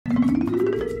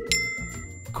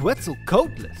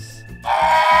Quetzalcoatlus.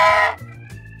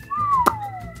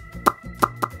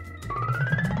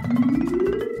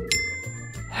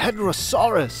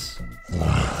 Hadrosaurus.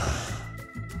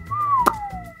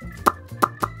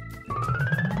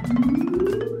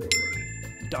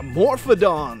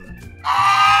 Dimorphodon.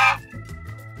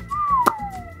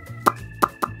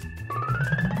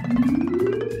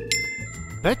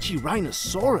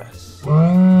 Rhinoceros.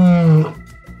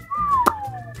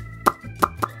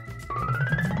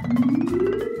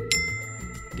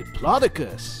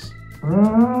 Diplodocus.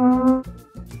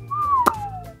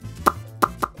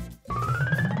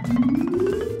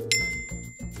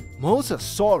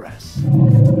 Mosasaurus.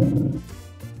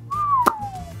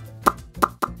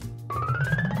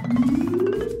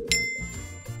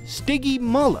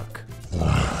 Stygimoloch.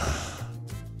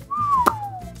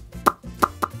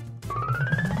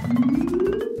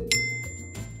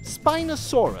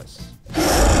 Spinosaurus.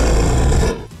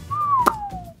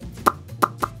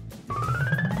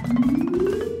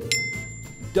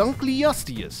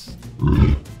 Dunkleosteus.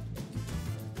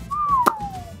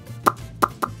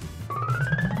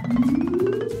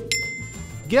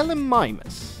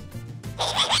 Gallimimus.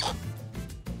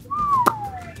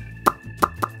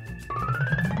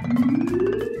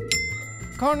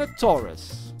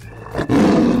 Carnotaurus.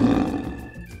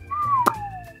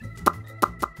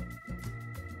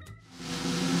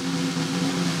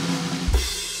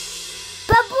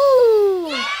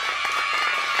 Baboo!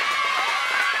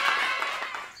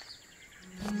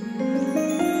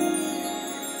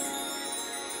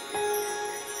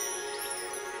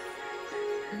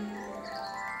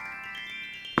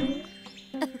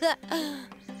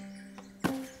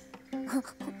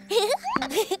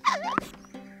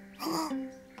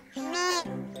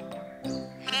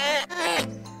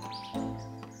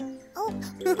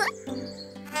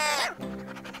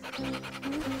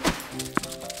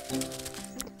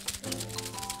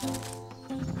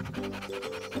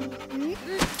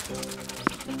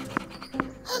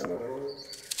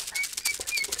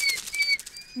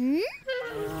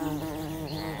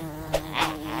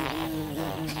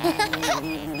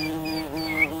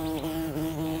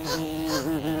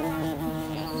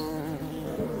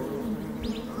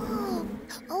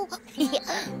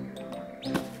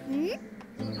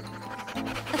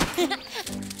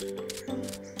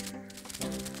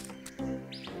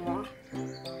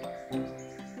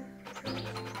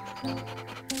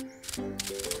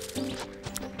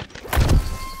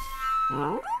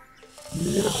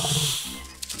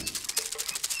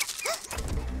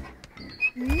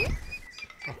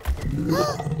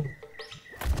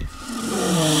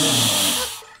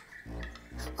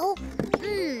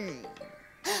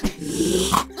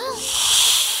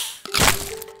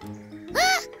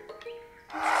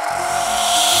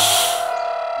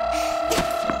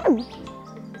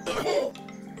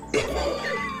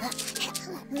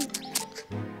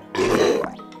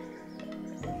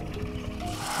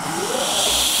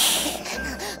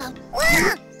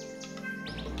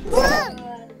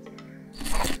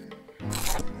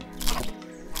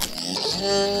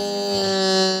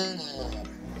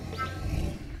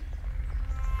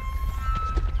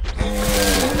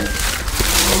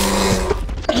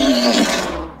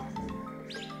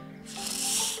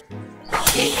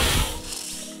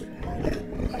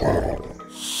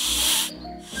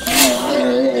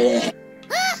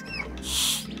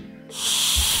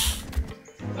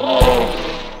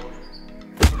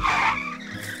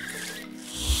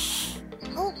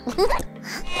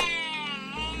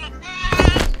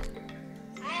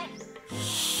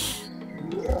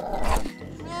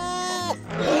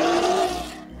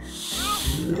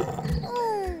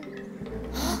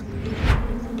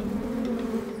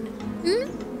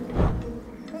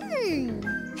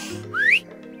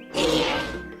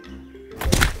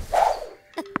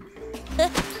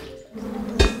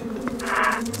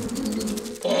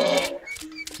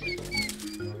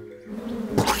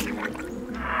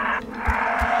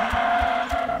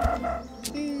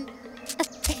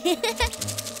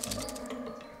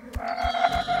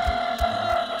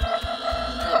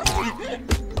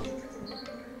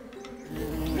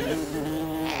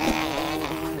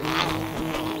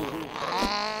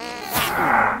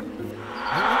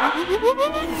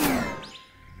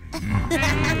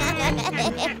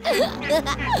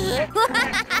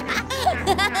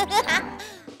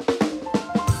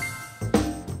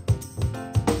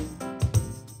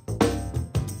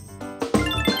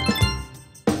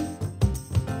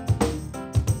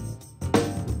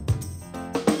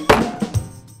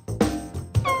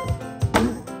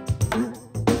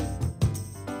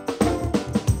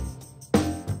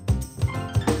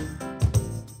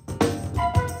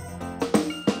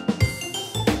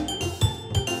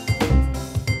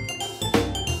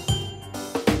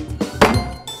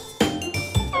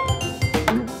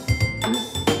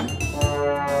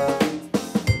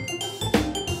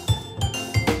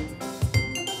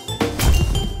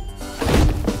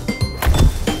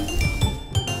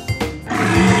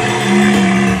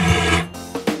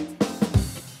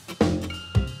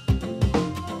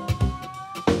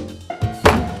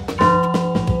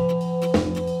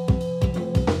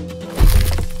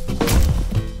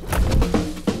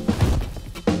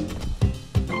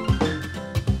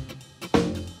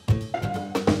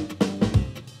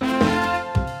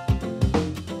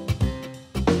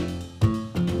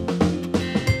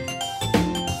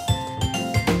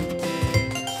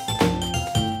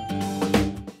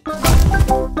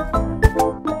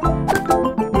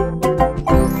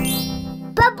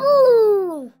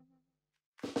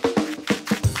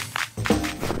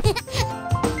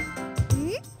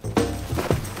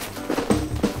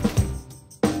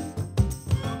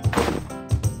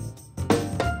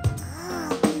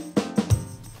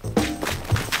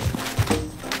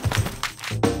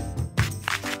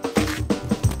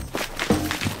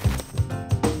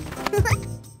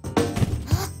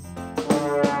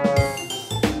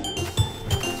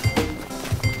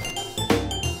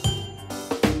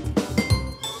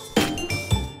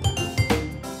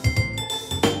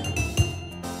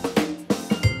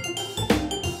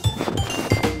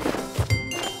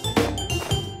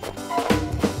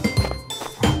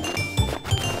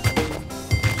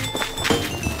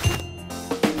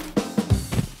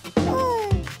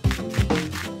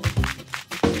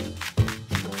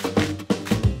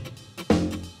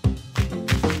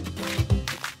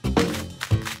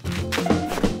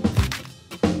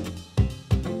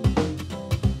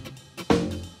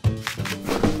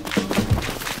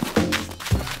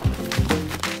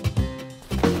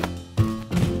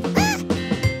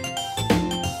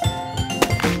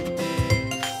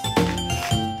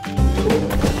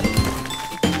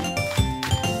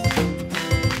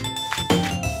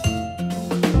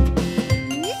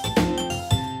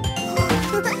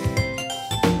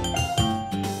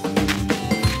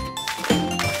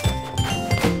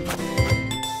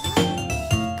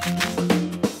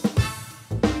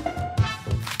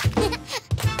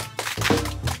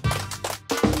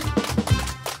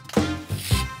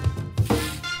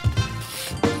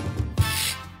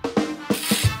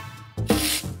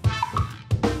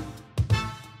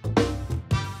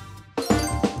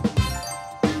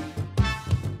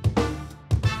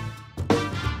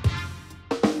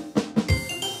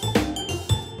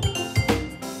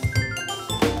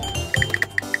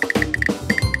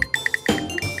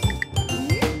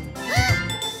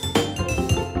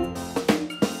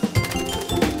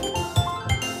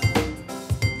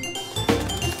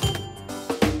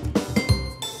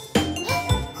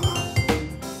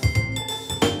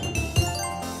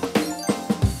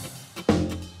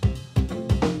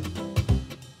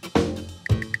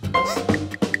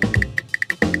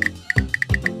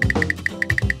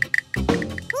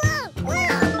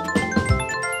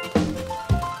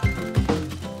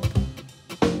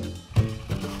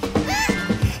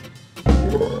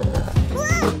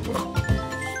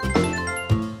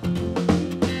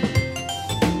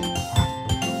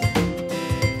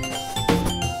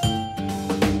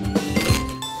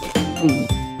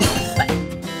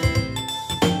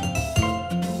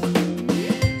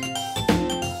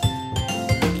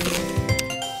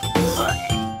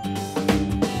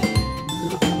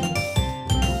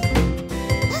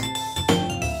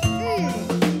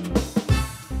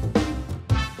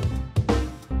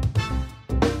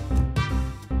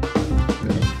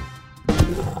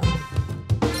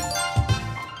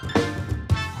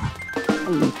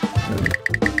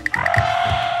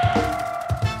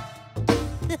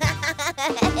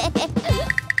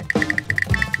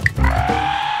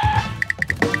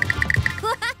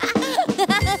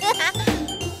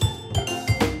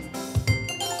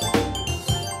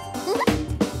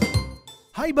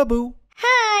 Hi, Baboo.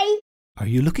 Hi. Are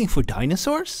you looking for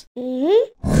dinosaurs?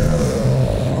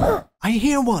 Mm-hmm. I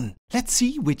hear one. Let's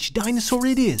see which dinosaur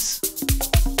it is.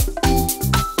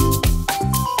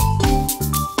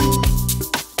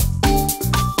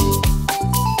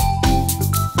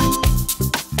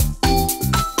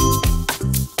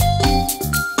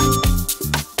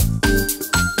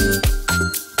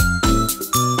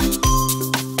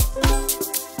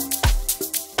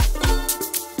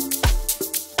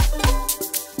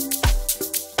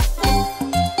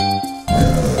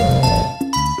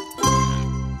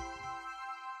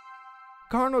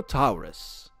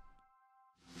 Carnotaurus.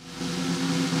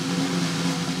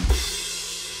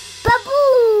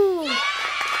 Baboo.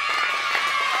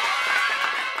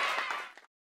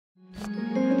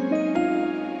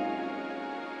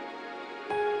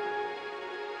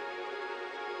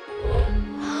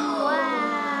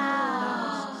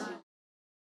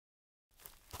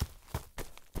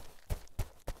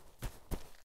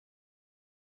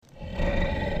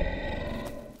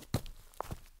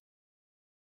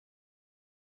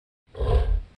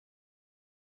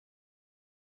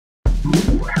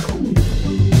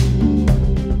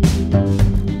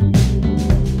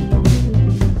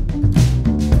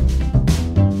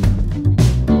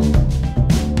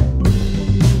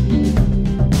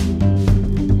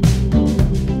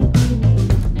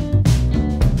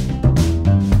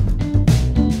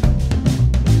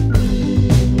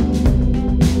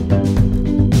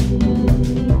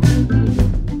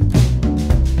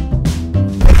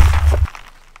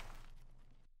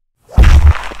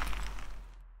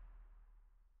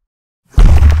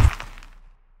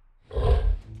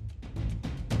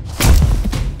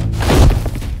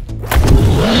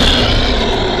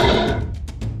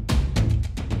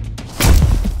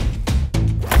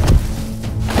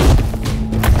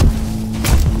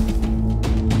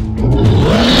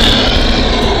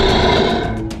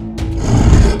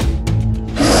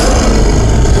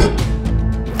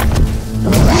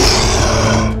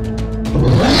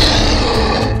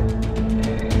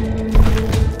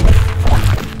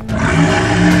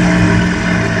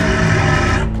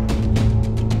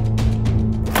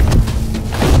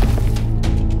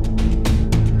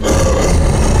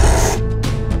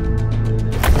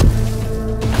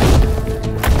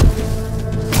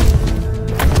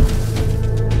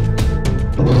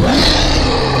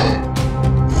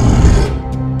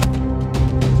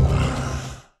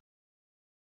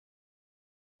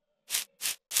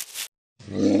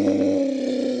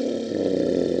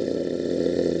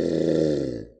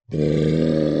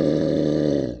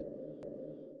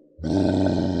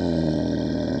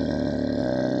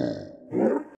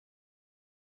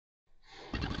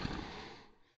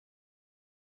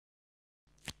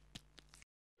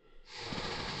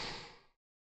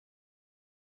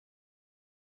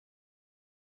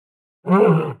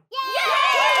 Wow.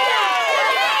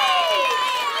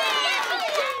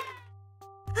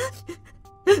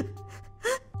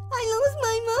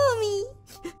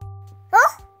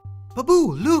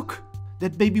 Baboo, look!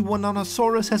 That baby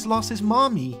Dinosaurus has lost his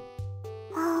mommy.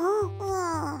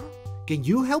 Can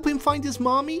you help him find his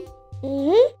mommy?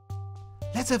 Mm-hmm.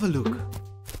 Let's have a look.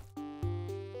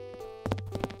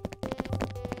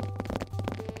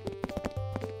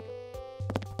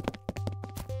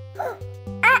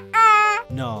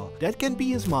 No, that can't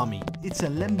be his mommy. It's a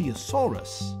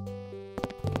Lambeosaurus.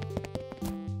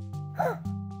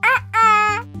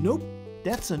 Nope,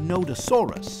 that's a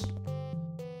Nodosaurus.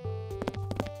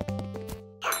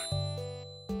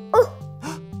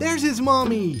 There's his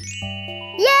mommy!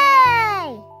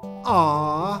 Yay!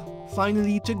 Aww,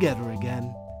 finally together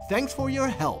again. Thanks for your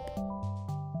help.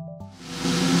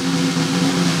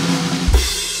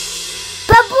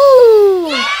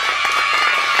 Baboo!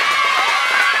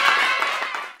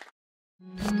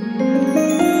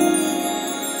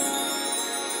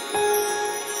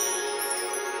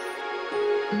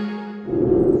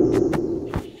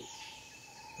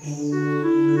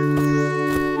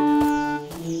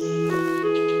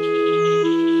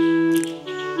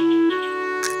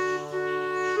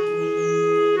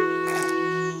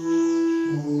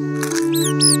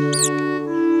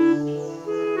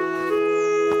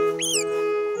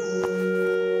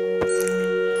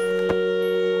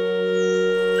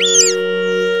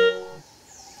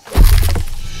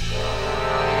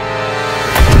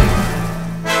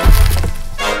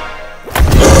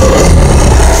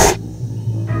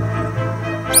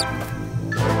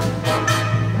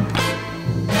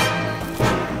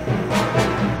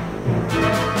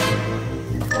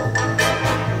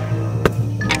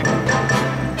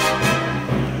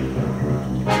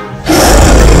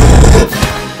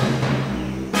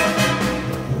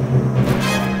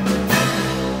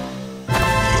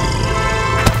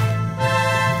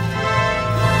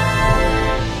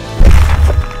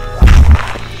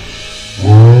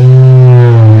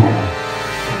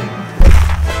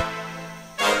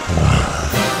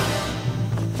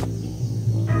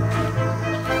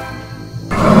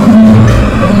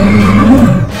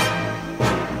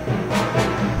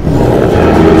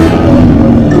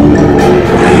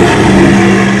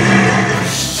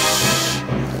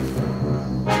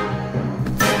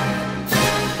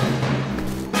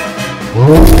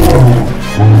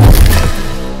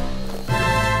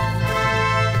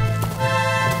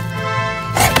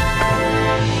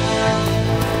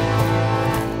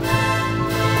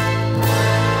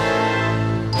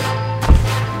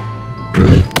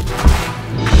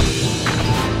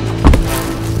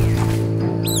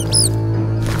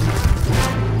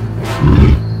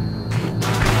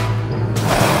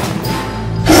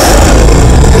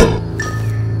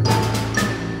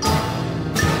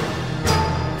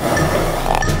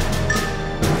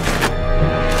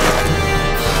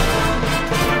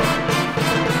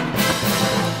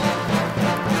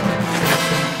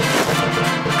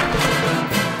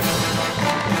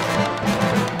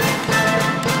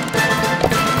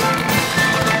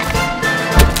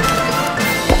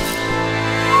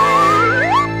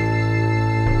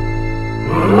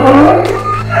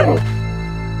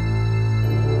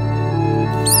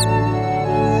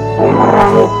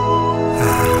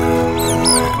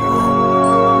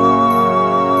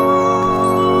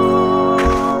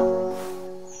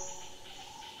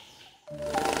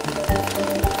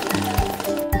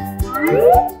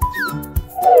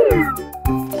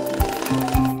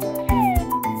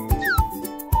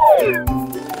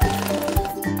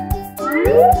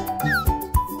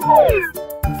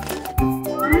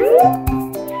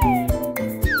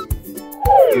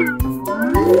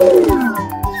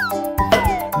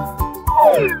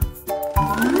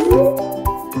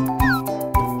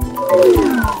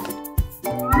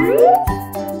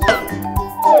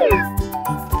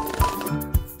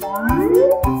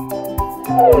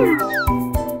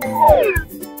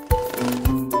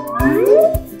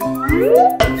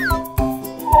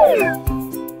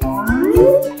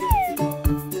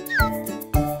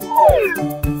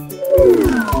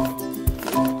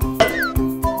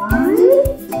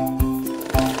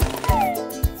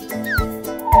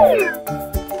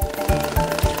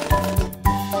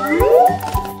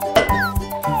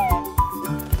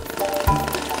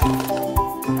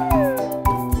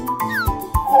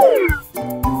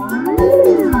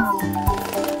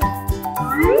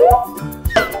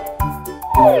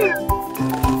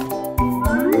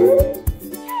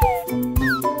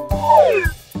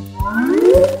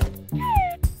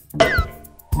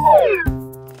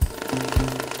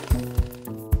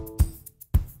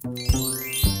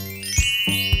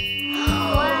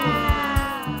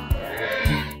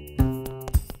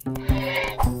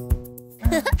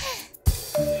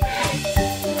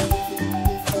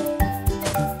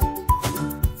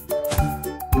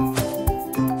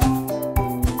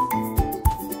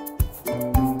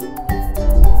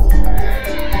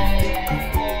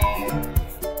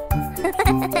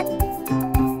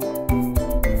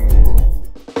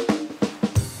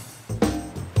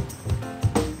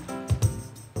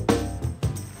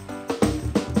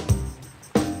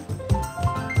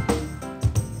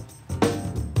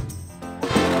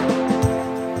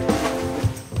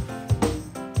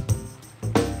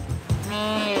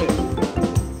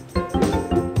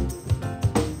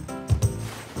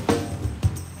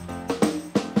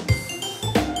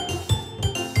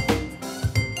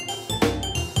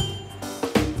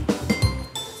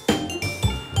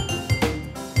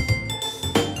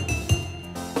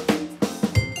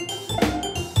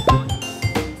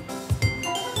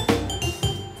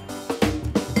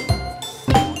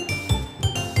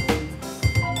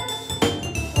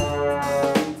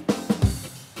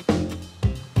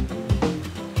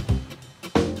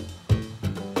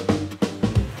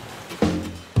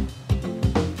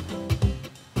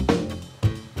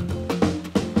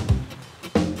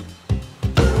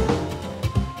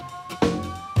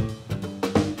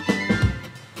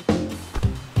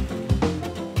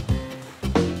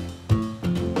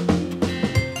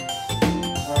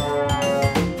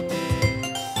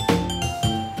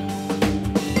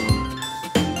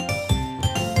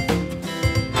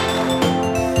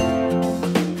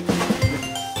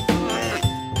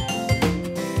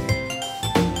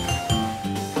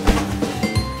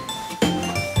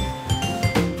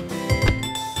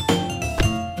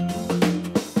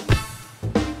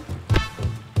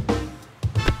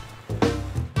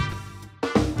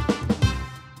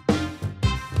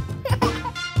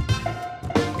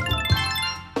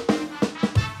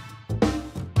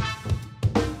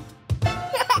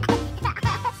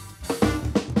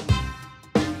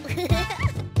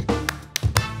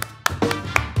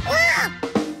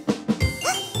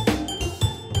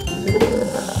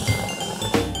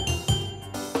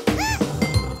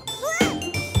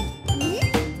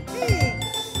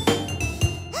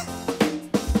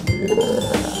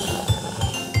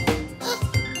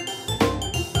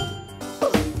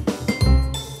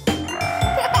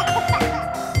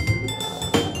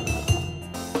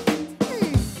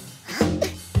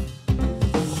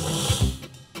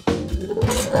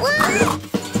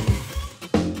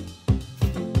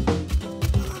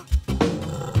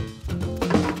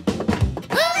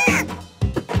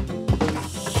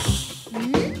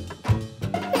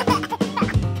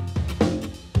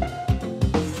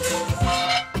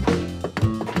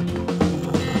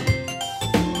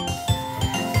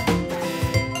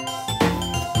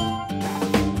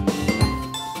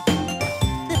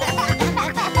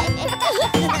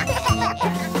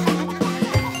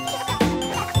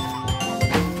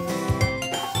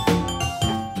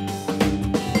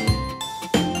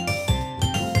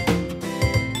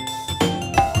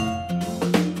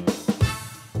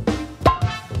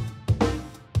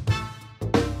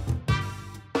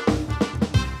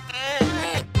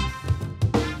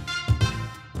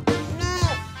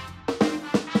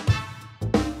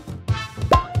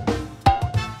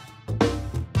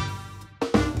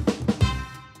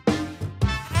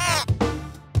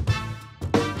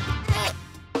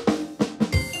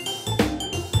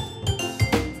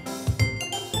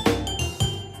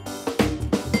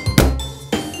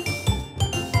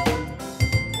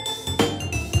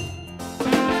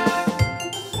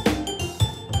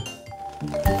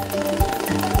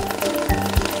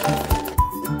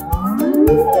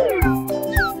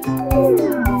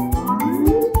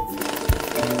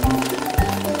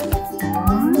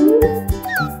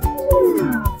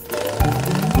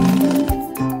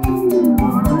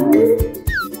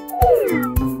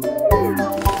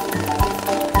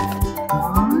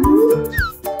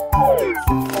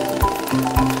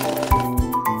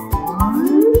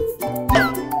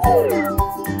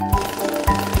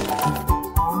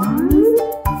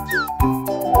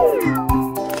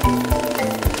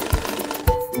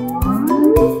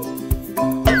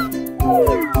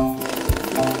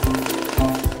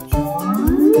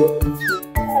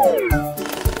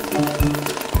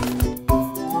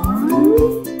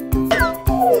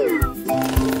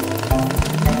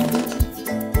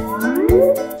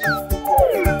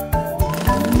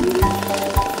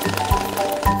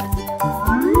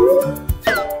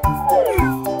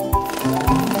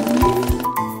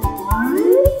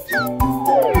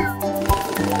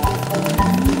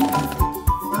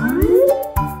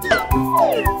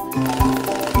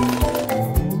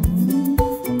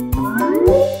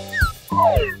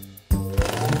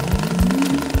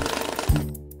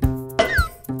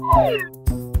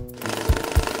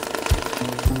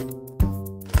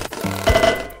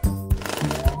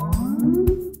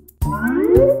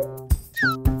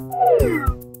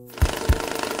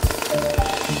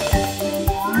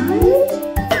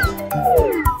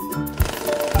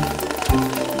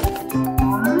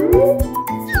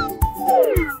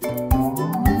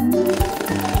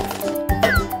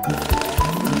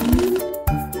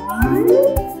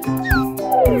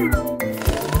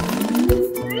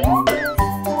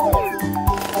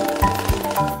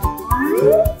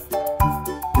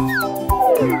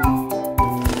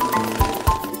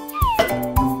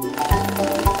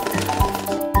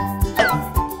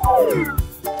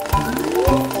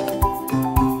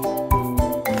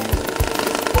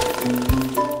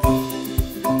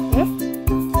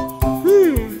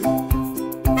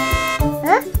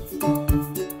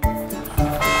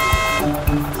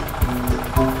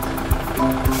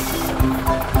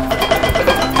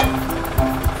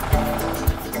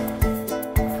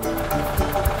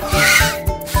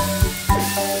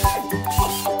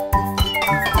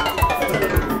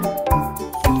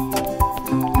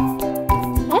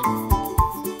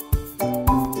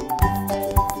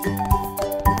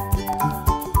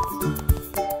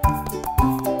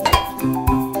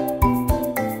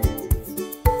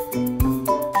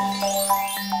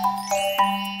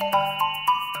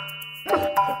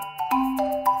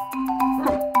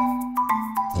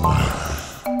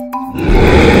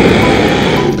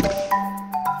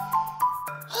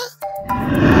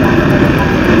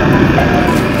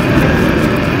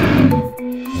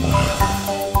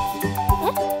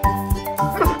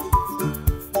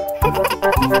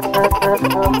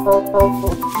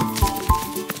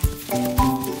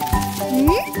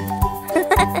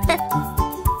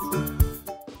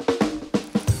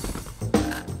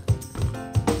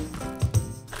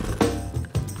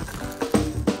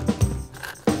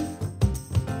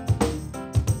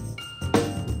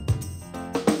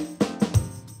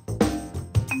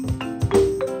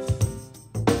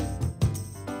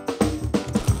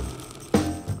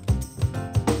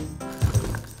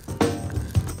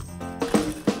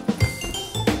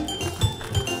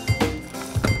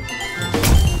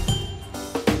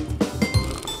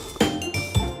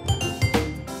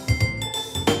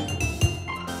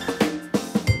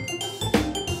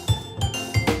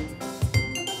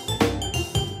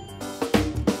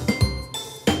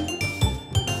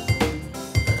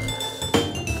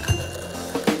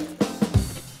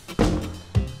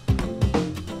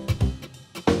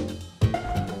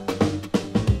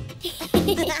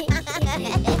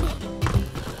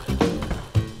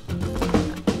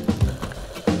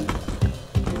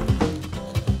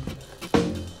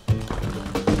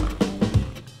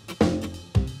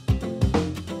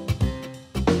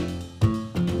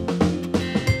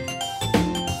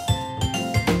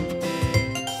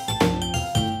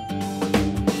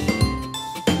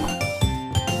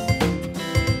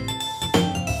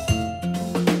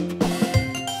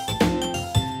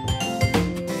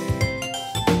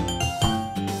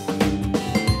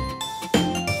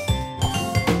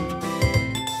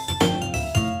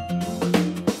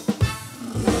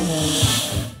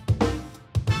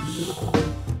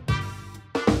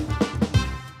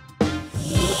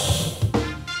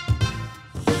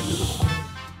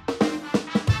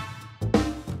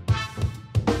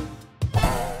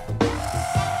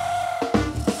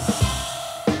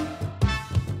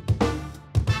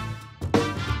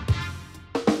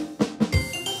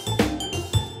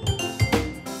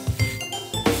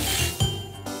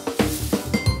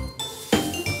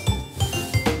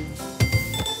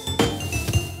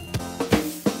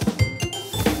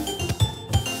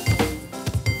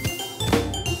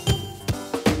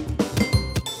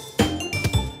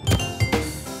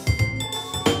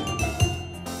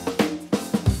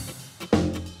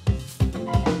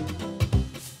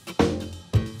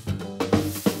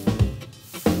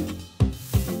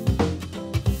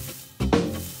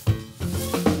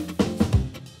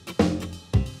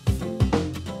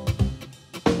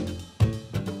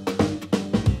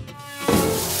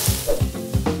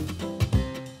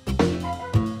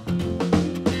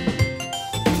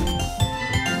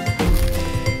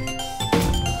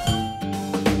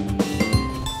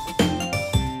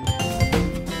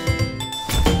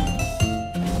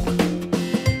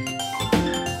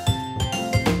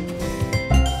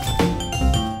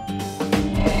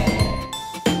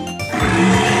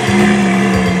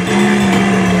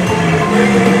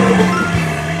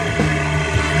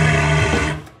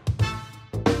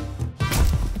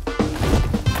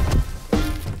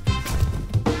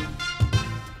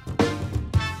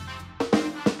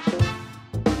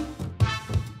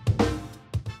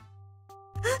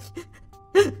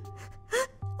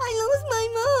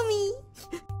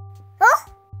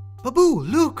 Baboo,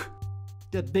 look!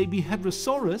 That baby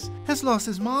Hadrosaurus has lost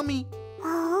his mommy.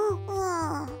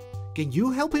 Can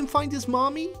you help him find his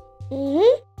mommy?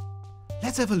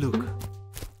 Let's have a look.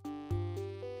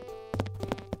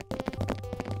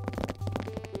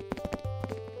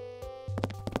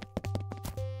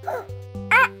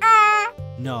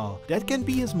 No, that can't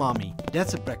be his mommy.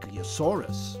 That's a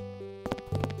Brachiosaurus.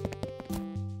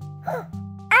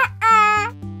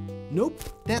 Nope,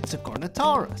 that's a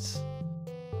Carnotaurus.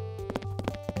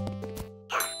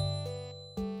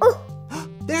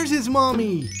 There's his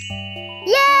mommy!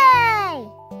 Yay!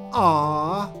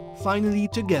 Aww, finally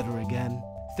together again.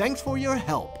 Thanks for your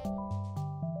help.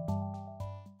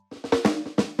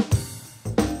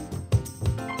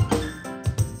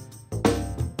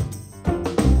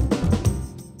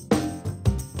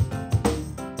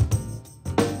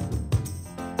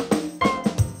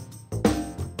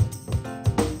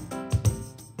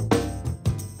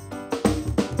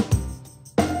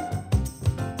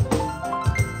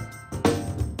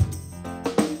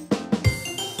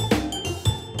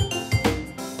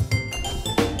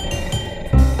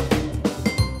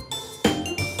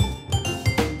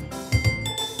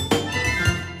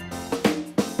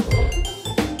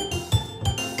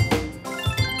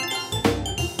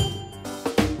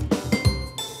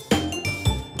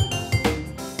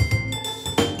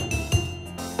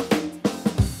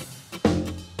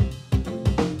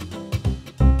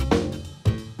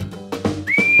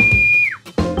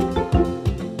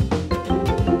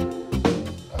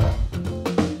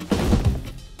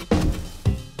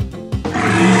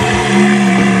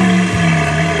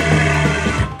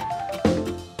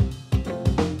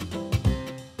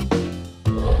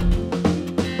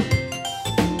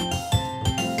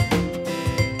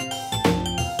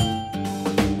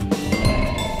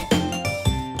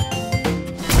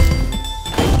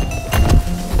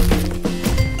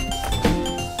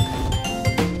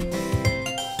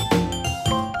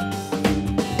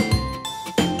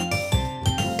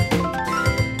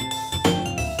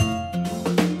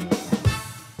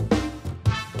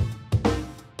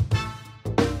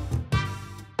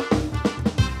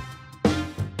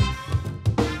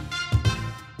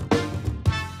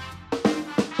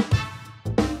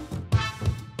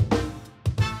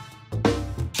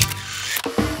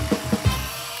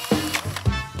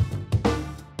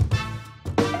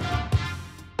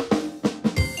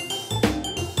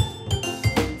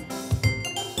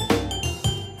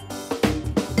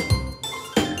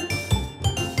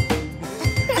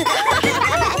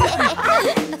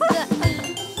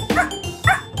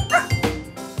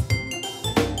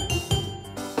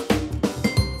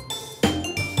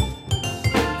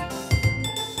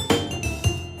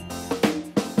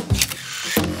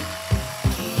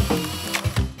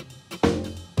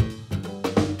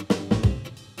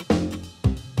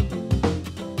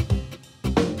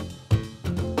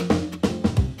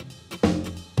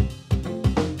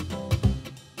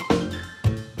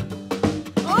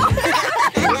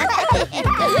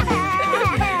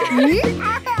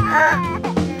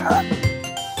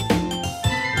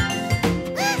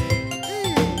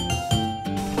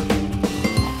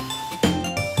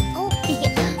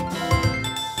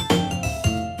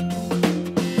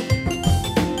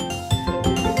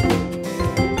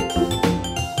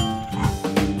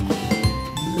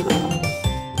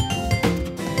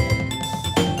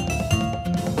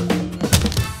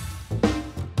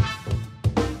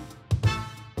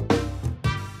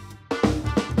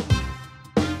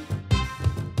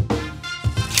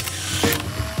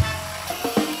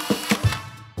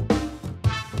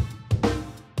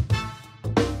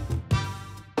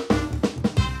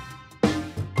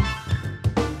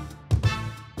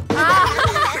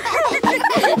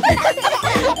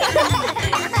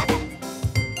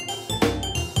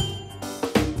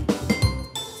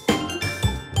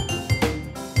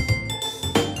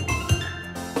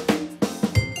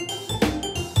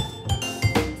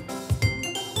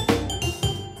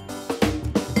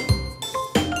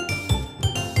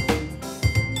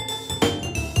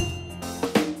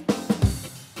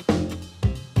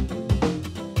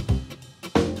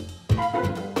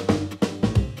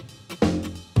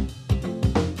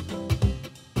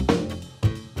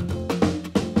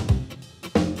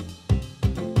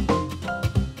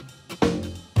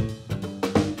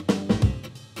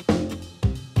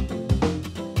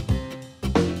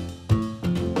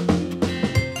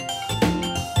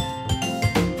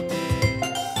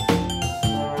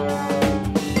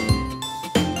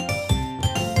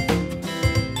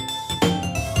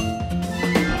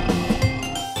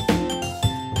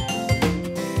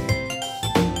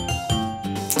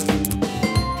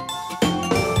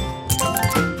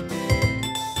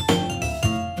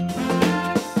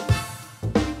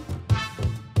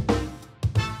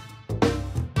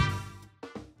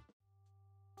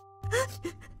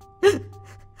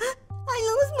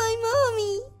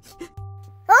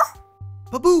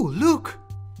 Baboo, look!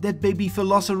 That baby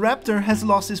Velociraptor has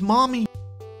lost his mommy.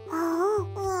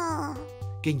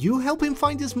 Can you help him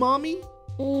find his mommy?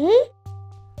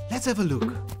 Let's have a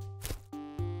look.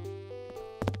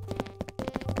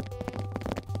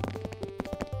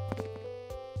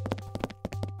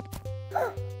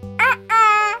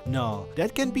 No,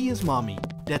 that can't be his mommy.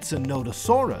 That's a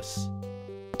Dinosaurus.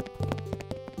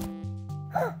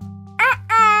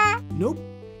 Nope,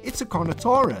 it's a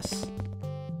Carnotaurus.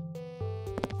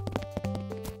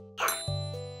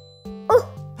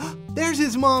 There's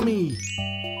his mommy!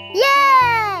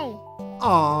 Yay!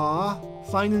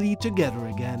 Aww, finally together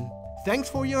again. Thanks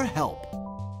for your help.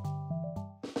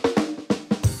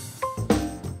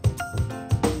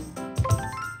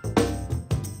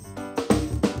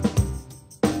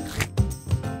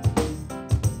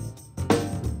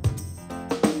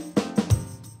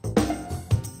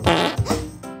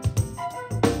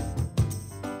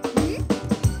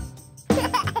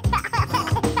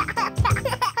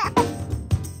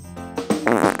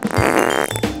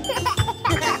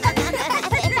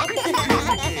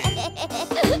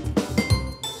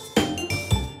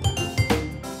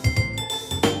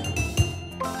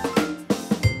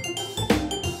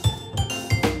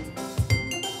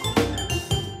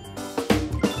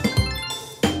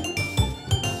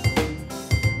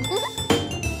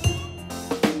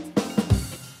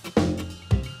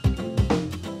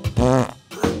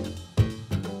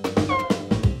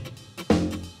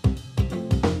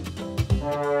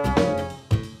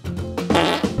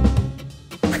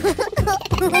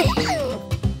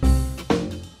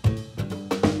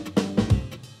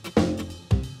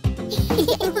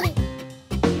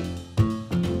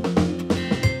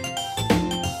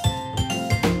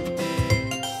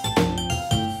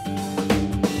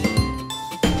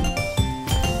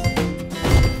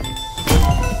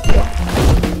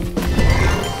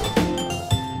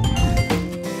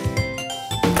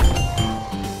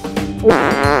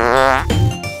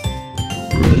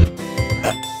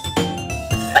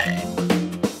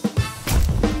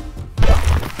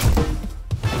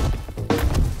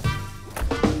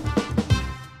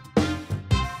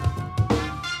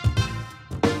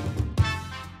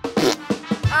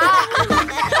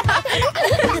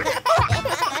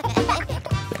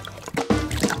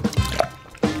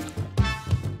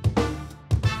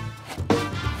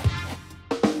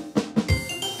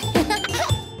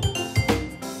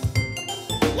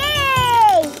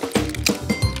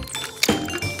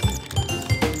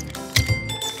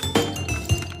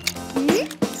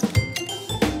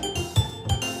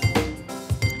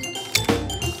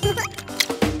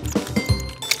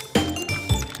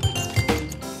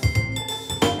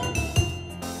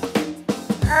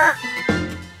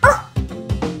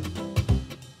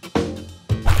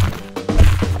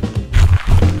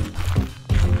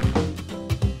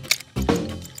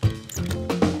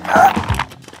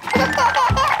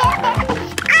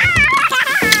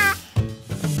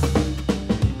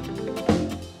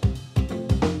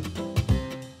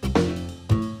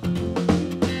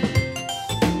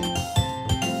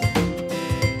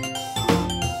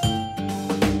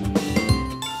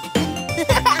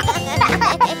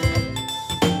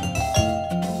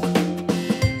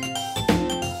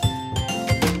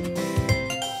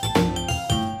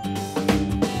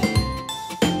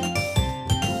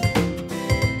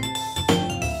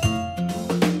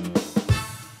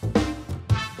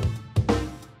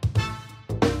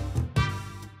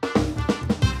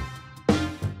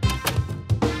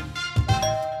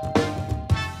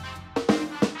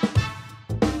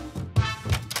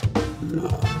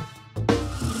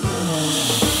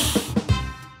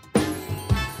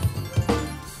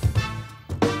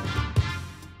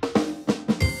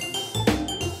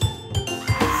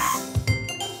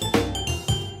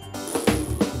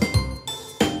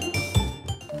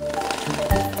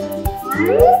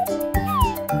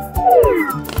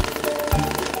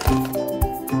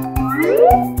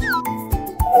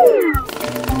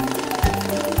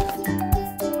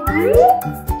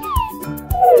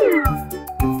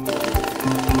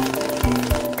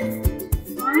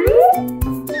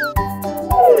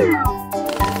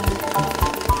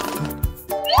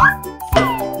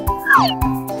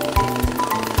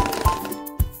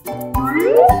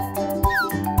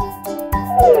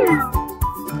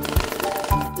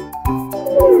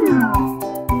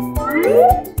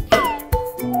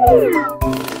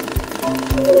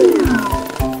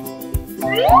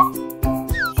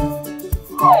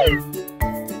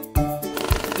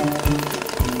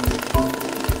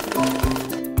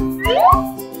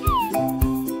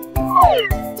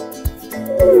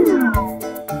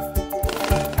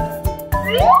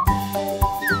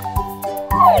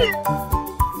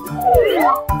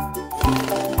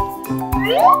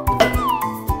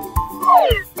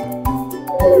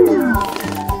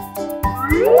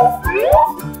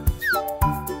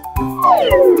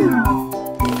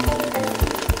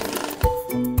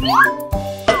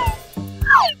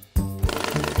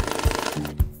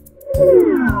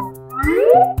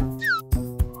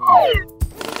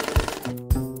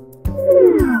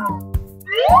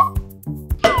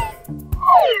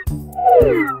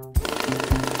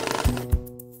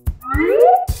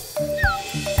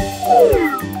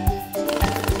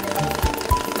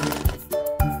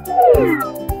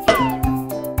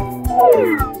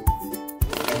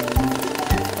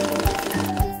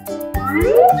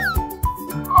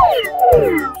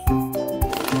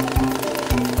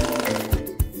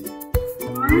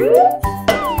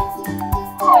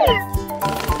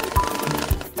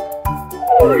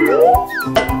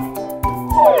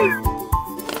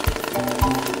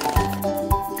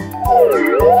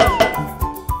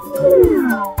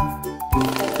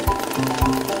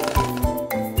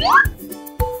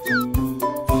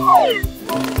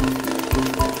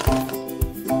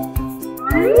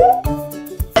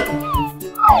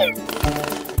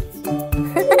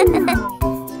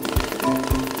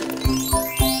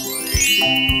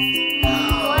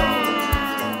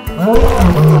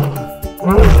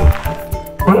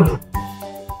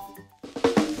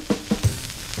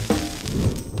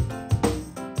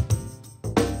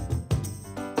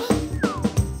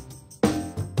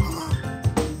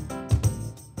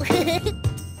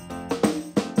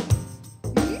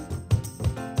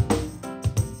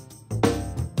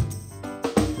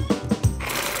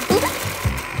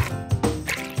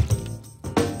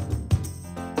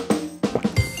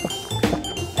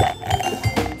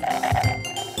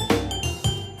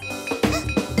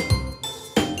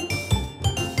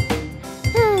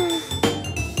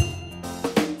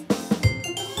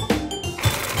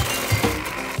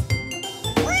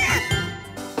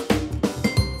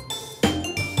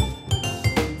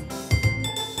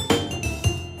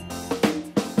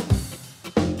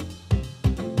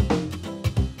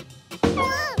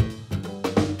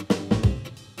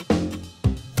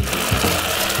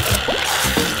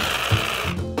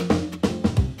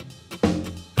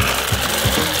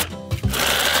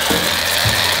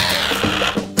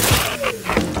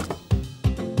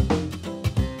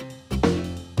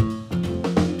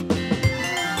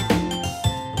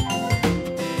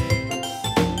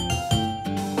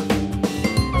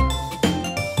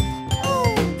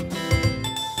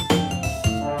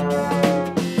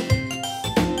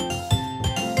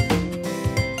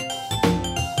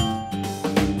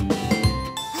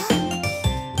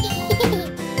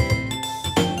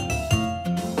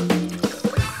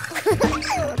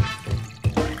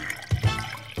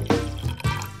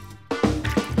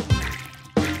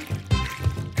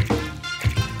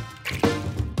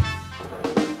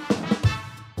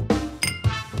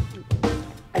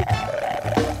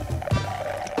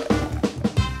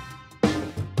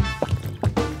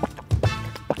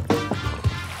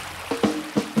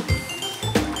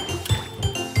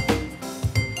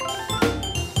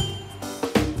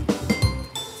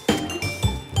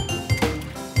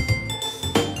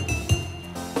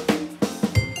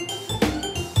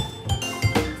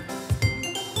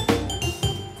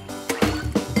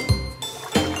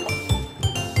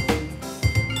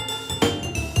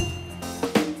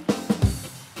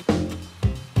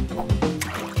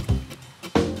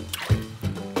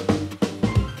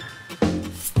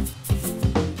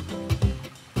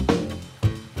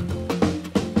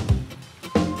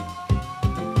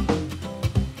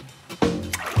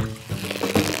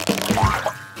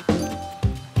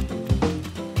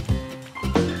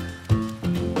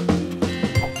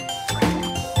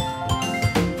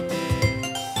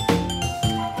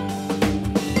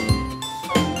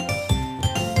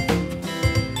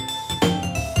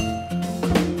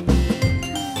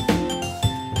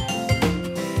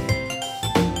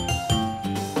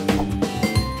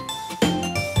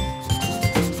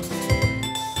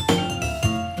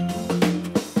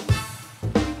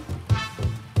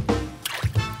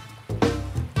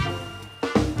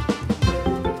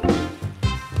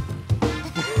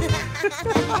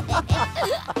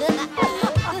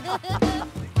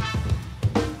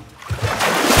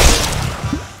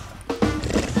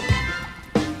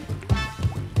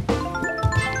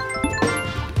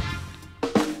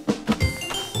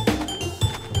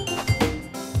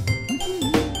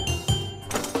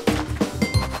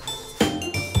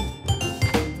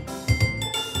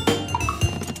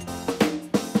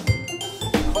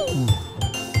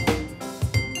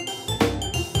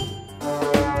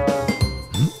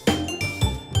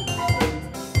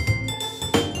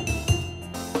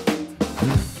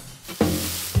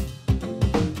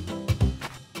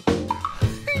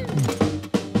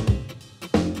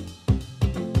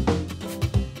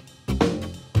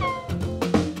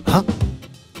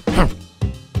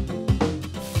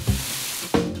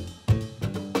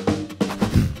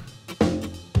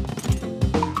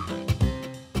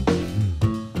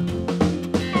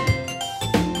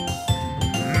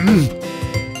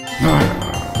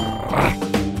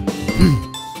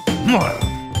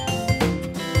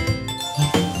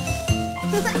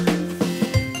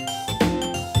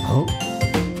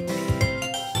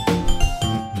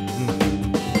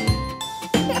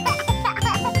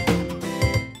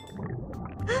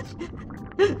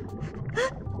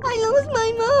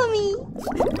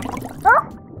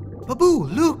 Baboo,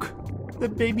 look! The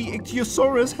baby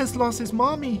Ichthyosaurus has lost his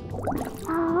mommy.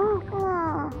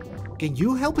 Can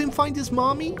you help him find his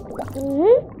mommy?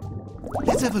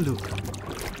 Let's have a look.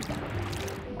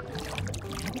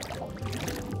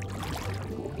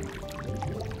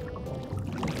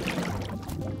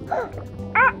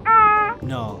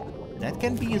 No, that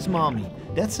can't be his mommy.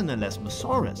 That's an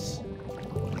ELASMOSAURUS.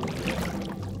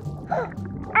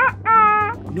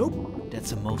 Nope,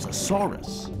 that's a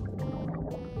Mosasaurus.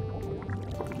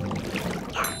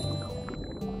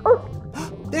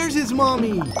 There's his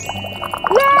mommy! Yay!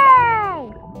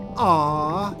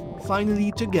 Aww,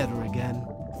 finally together again.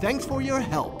 Thanks for your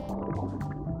help.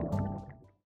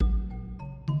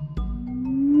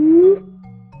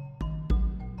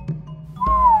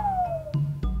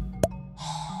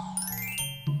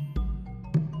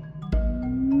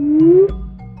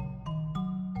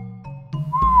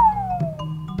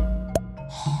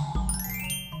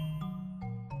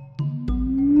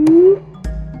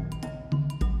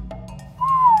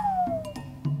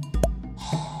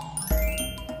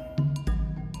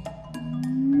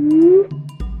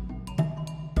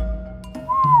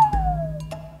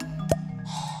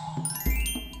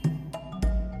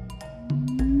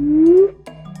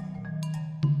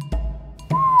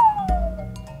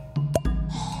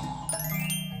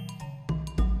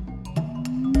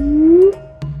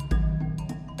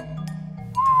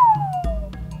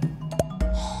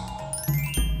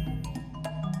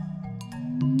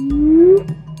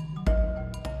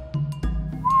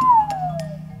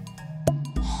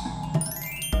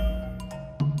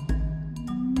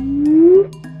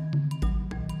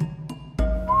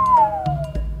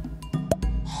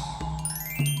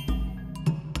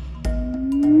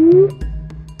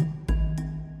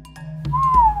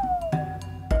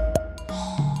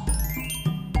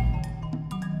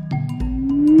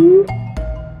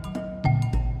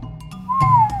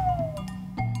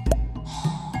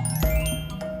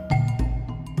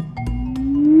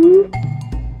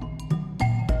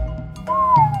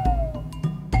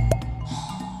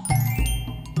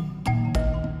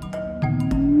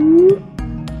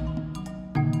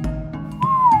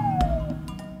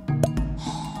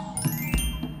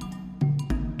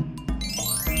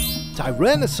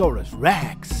 Tyrannosaurus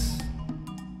Rex.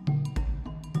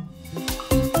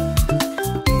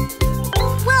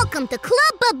 Welcome to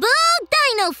Club Baboo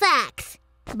Dino Facts.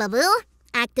 Baboo,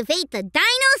 activate the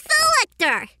Dino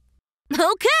Selector.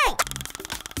 Okay.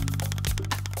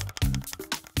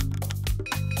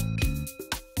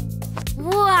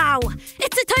 Wow,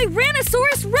 it's a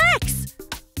Tyrannosaurus Rex!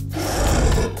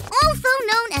 Also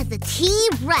known as the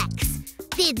T-Rex.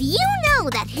 Did you know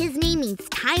that his name means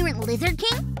Tyrant Lizard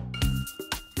King?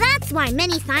 That's why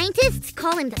many scientists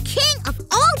call him the king of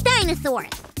all dinosaurs.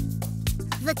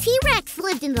 The T-Rex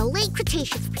lived in the late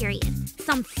Cretaceous period,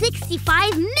 some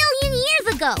 65 million years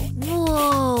ago.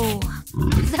 Whoa,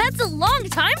 that's a long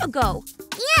time ago.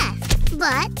 Yes,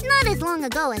 but not as long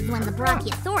ago as when the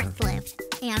Brachiosaurus lived.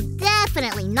 And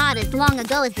definitely not as long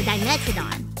ago as the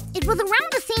Dimorphodon. It was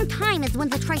around the same time as when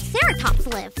the Triceratops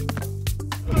lived.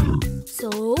 So,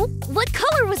 what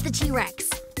color was the T-Rex?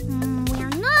 We're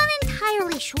not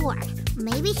entirely sure.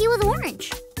 Maybe he was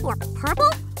orange, or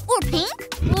purple, or pink,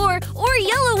 or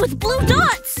yellow with blue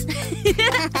dots.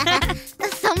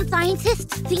 Some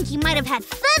scientists think he might have had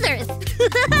feathers.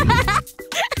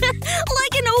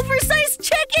 Like an oversized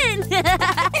chicken.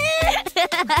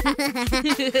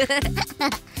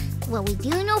 What we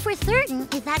do know for certain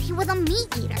is that he was a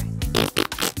meat eater.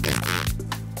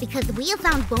 Because we have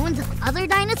found bones of other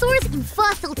dinosaurs in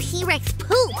fossil T-Rex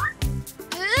poop.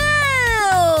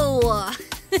 Ew!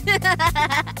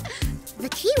 The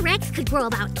T-Rex could grow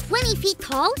about 20 feet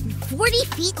tall and 40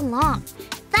 feet long.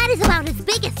 That is about as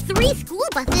big as 3 school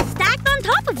buses stacked on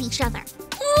top of each other.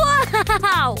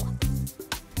 Wow!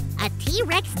 A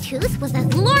T-Rex tooth was as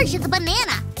large as a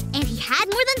banana, and he had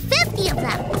more than 50 of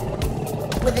them.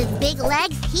 With his big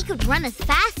legs, he could run as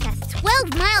fast as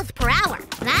 12 miles per hour.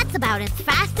 That's about as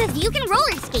fast as you can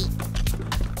roller skate.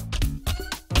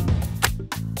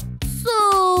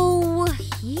 So,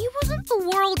 he wasn't the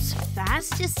world's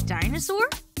fastest dinosaur?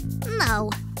 No.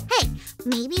 Hey,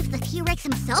 maybe if the T-Rex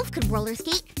himself could roller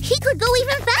skate, he could go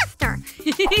even faster.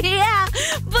 Yeah,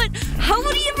 but how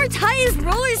would he ever tie his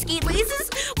roller skate laces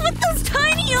with those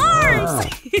tiny arms?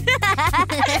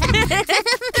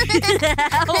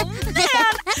 Oh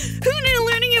man, who knew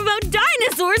learning about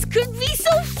dinosaurs could be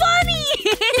so funny?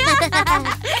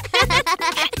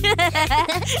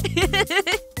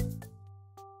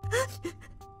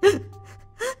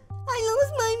 I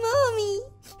lost my mommy.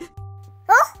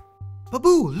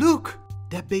 Baboo, look!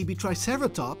 That baby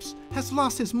Triceratops has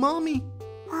lost his mommy.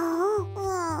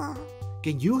 Oh.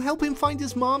 Can you help him find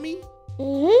his mommy?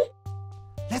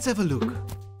 Let's have a look.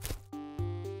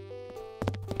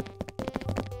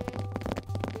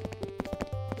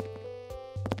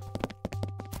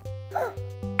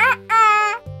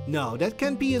 No, that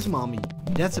can't be his mommy.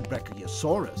 That's a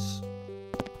Brachiosaurus.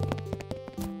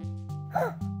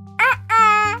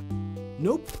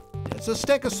 Nope, that's a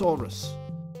Stegosaurus.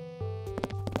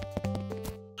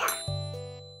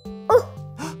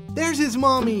 There's his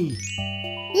mommy!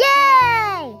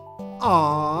 Yay!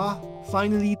 Aww,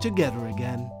 finally together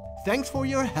again. Thanks for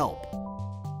your help.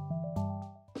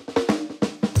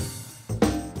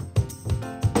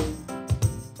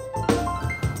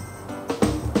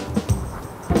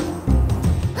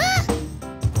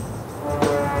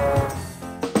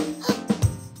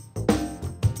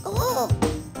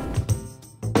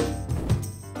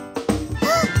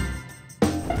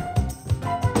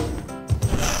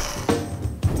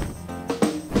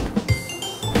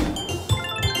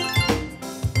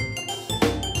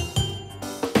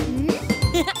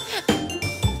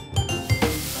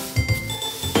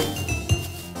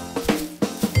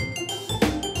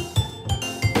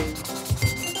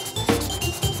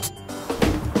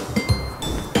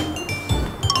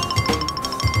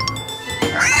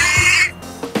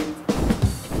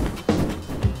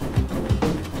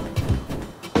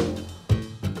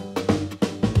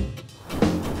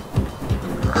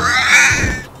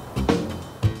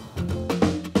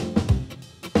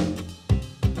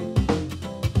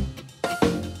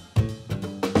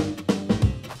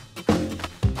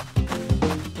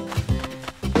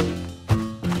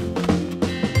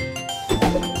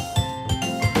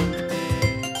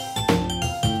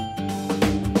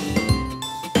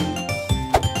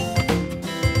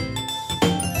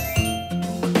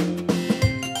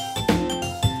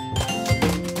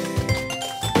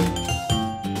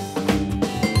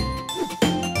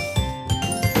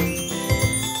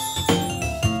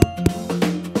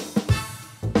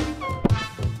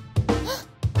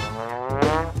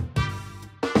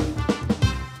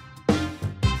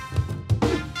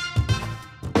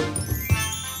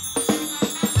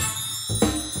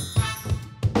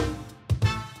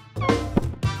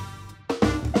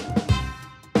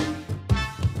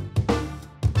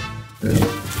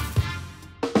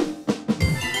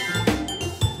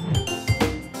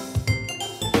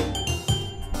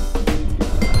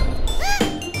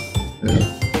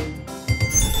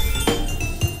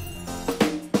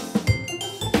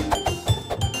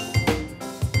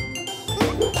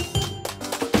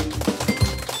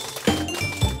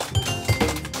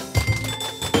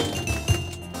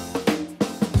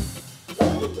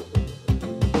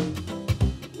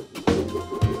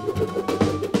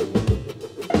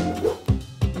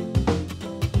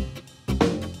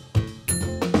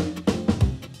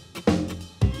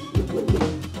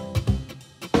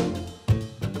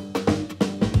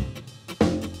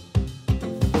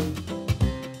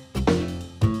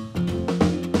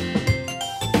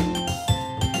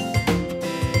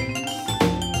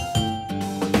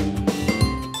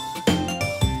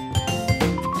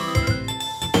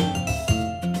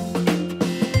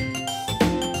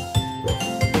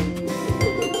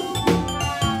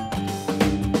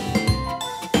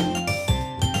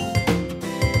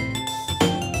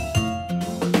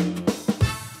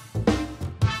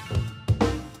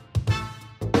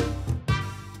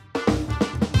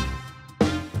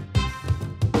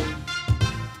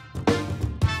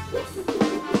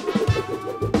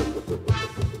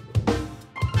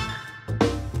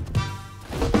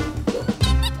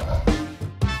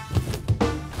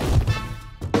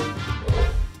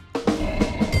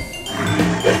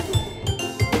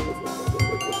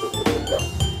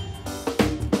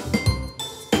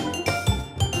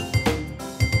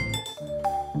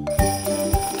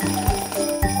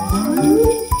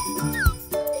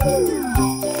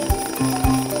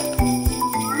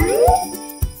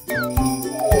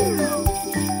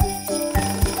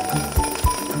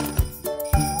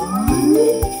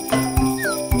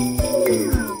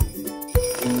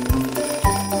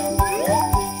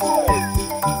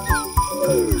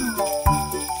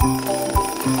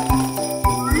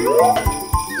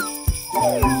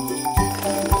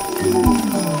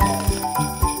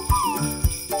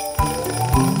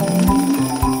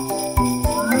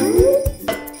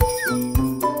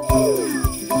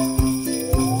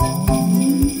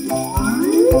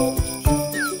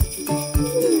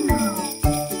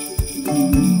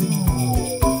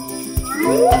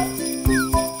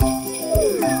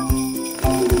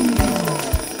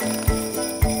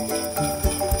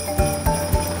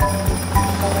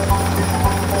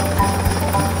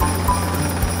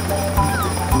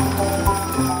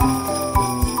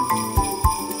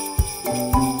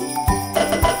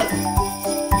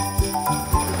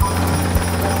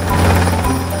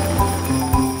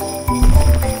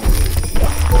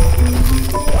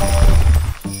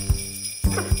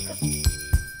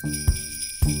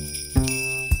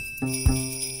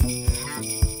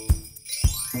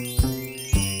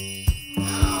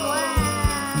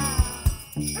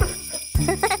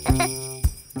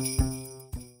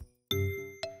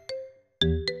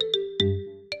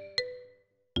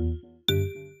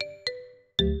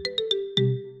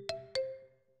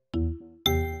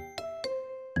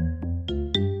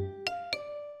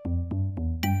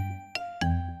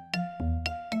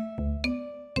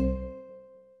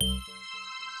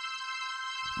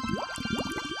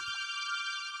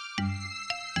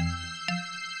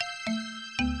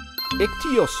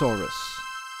 Ichthyosaurus.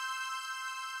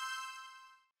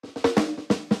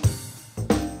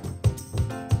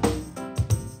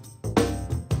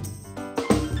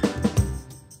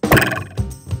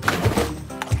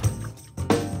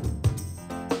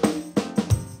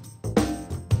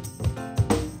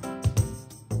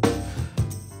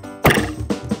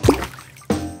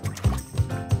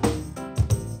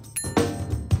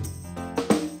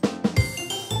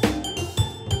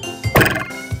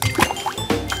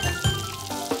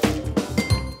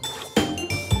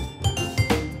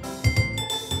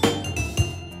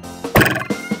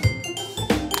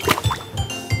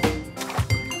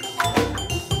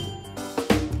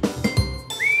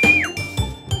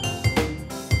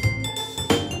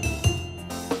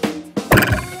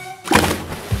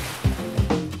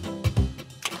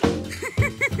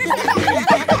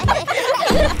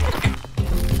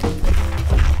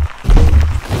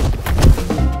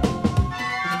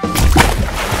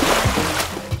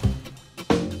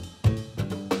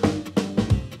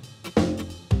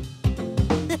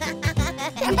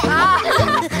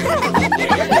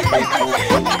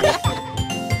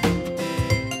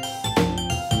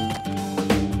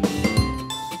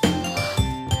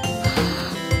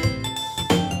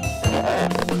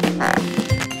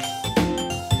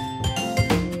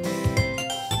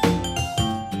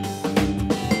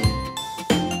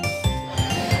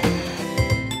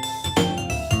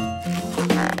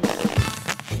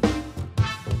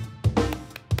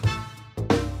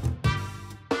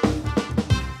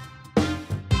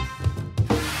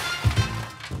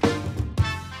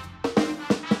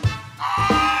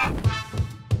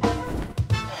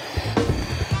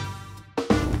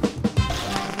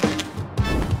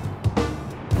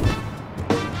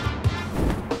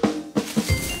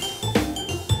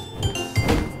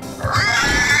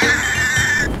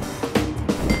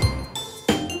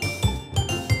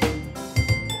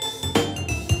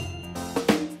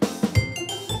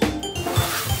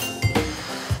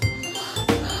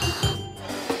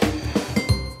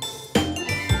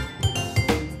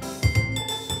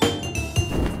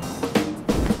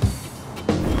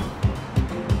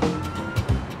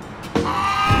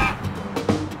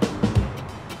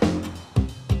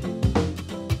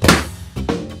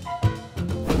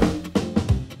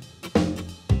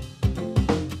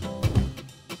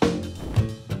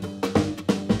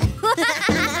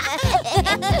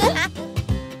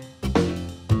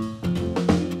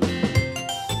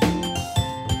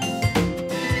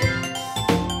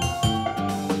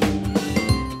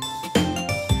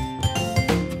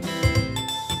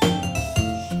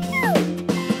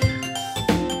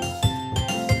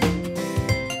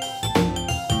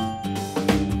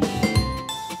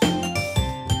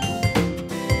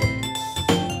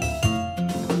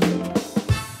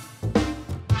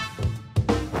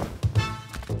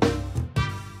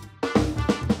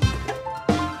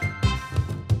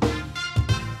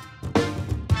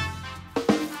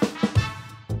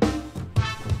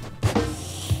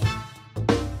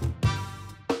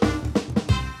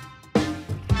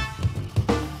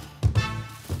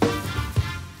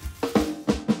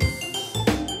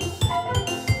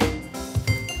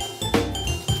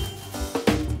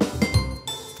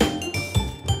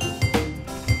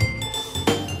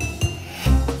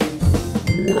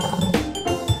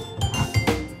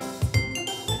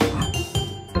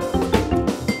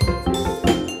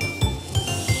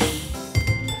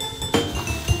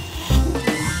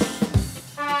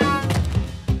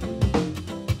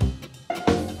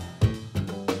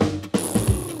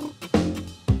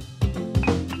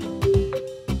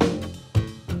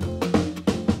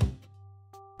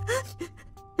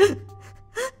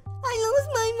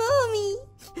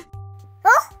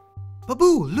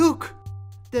 Baboo, look!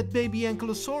 That baby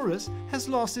Ankylosaurus has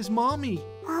lost his mommy.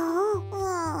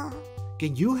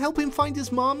 Can you help him find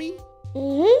his mommy?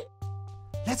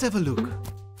 Let's have a look.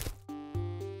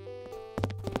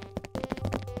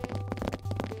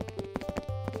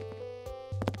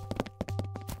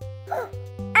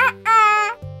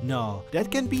 No, that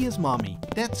can't be his mommy.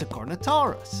 That's a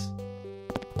Carnotaurus.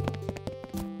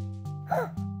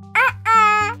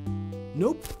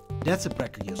 Nope, that's a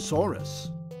Brachiosaurus.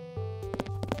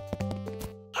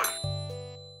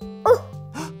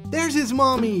 There's his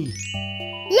mommy!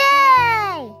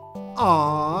 Yay!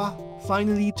 Aww,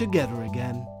 finally together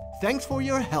again. Thanks for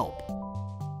your help.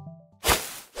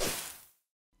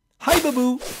 Hi,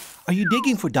 Baboo. Are you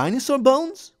digging for dinosaur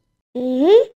bones?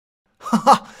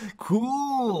 Haha,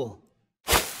 cool!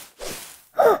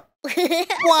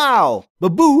 Wow!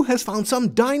 Baboo has found some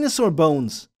dinosaur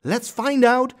bones. Let's find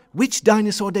out which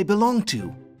dinosaur they belong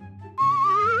to.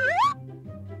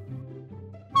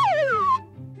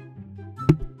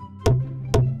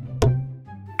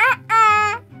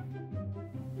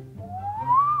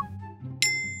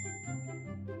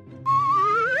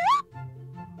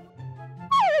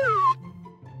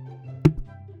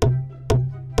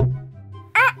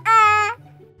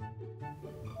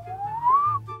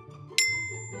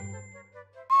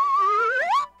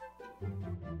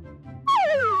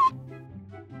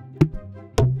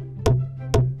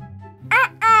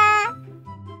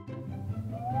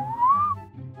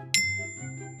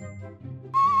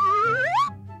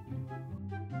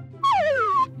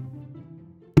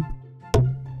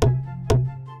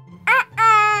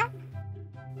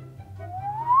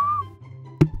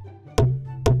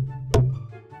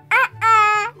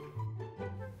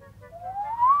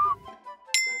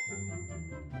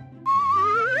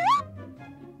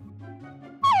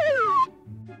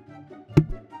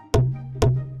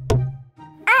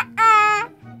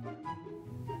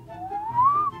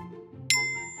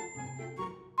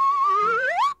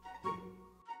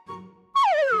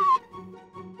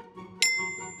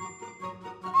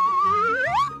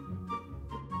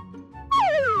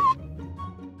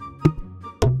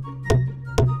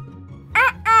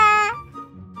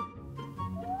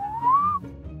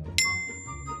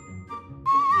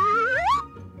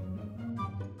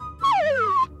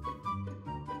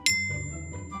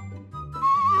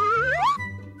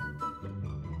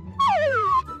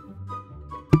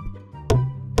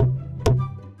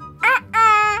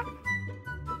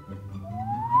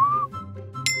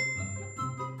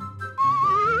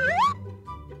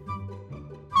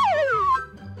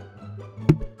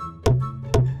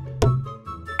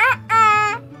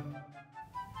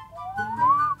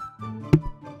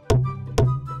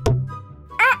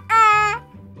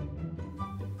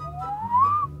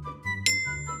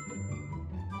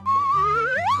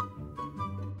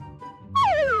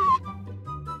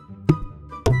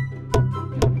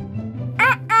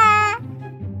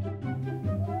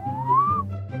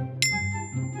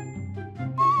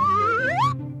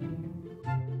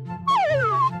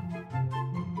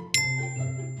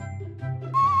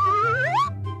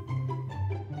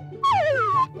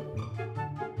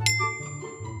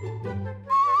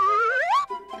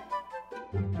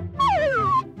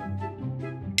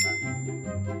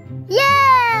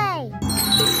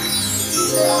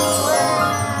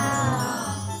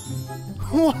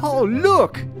 Whoa,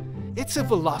 look! It's a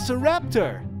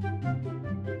Velociraptor!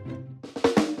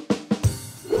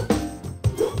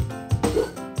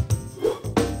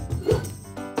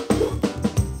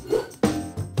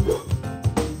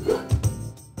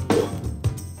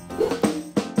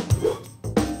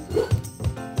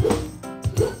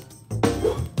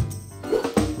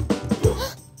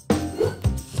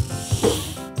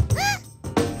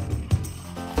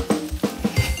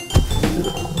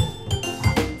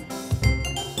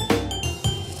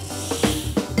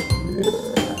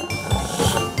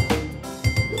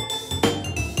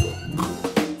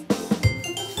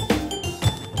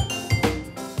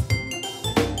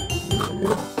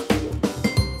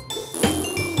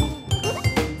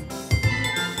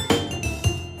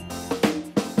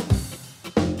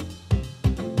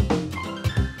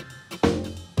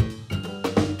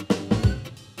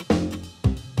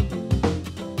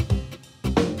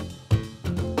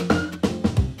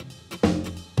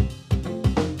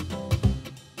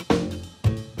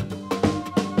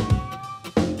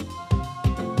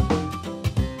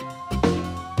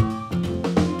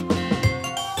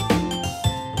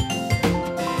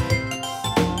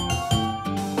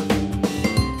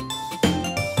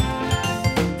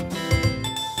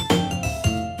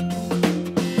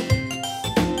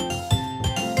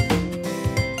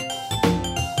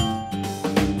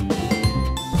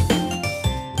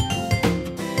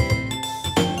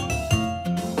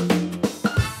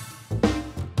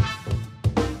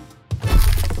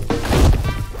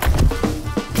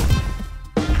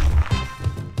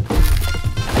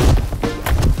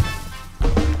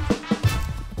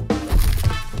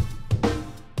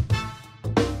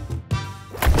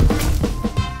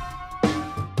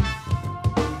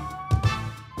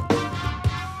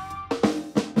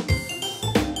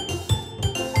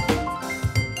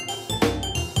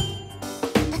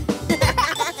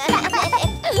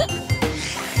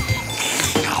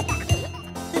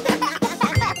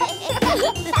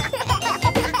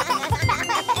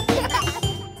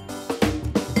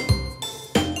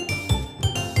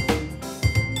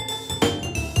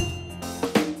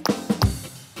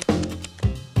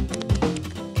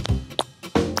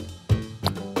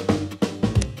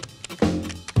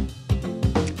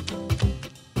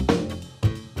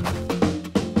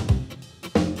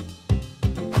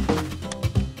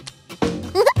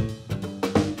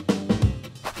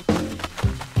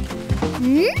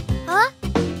 Huh?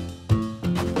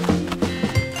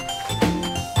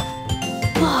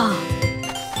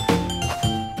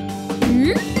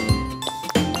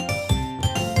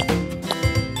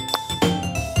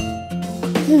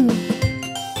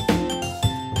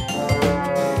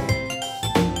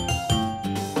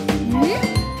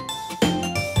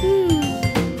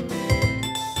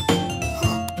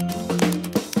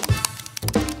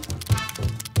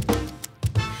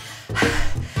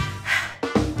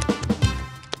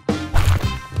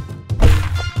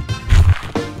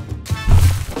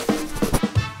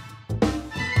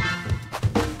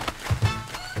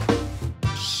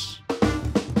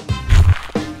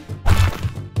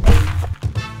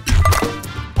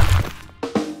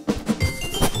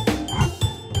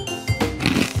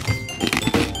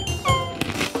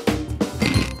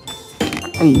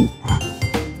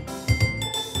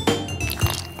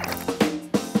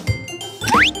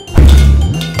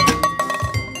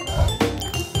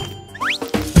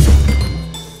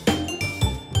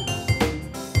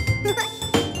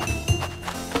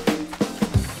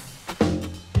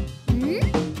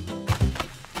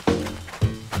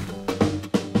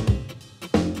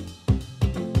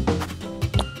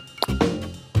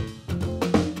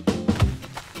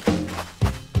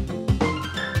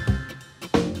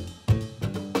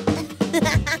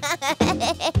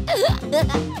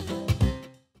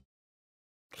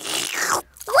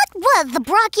 What was the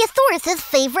Brachiosaurus'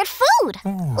 favorite food?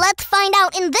 Let's find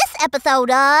out in this episode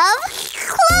of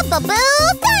Club Baboo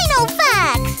Dino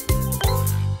Facts!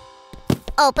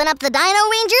 Open up the Dino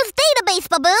Rangers database,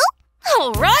 Baboo!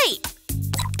 All right!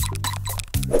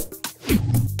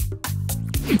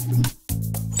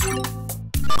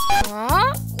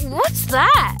 Huh? What's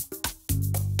that?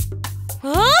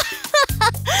 Huh?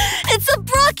 It's a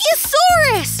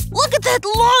Brachiosaurus! Look at that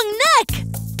long neck!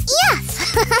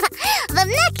 Yes! The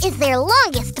neck is their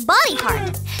longest body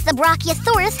part. The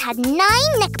Brachiosaurus had 9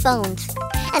 neck bones,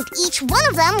 and each one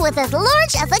of them was as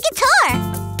large as a guitar.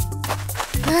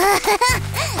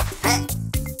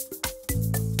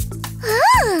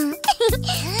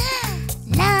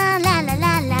 La la la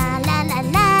la la la la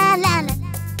la la.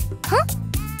 Huh?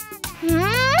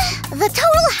 The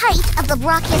total height of the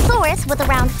Brachiosaurus was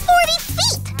around 40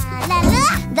 feet.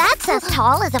 That's as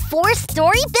tall as a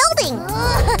 4-story building.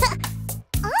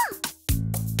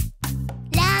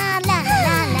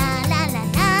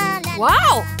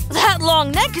 Wow, that long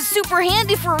neck is super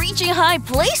handy for reaching high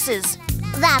places.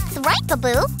 That's right,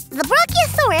 Baboo. The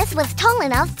Brachiosaurus was tall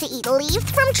enough to eat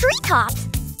leaves from treetops.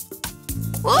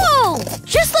 Whoa,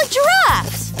 just like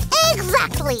giraffes.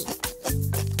 Exactly.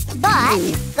 But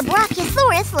the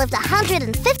Brachiosaurus lived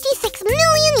 156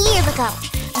 million years ago,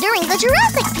 during the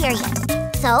Jurassic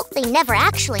period. So they never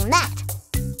actually met.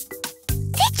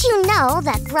 Did you know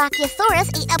that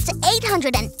Brachiosaurus ate up to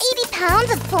 880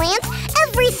 pounds of plants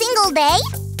every single day?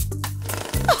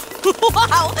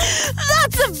 Wow,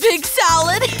 that's a big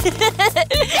salad.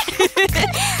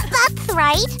 That's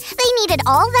right. They needed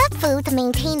all that food to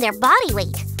maintain their body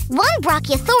weight. One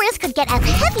Brachiosaurus could get as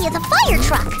heavy as a fire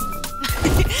truck.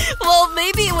 Well,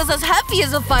 maybe it was as heavy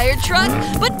as a fire truck,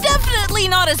 but definitely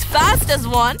not as fast as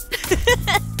one.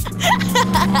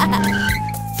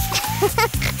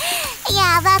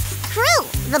 Yeah, that's true.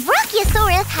 The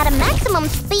Brachiosaurus had a maximum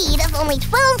speed of only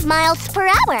 12 miles per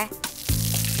hour.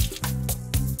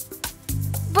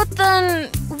 But then,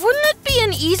 wouldn't it be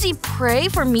an easy prey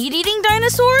for meat-eating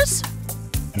dinosaurs?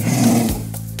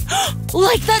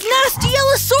 Like that nasty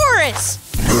Allosaurus!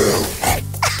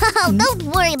 Oh, don't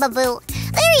worry, Baboo.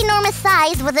 Their enormous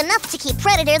size was enough to keep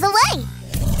predators away.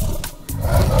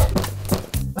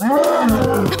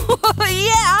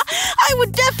 Yeah, I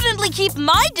would definitely keep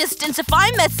my distance if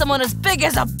I met someone as big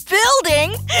as a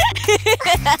building.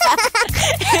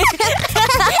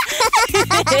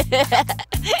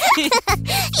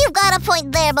 You've got a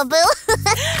point there, Baboo.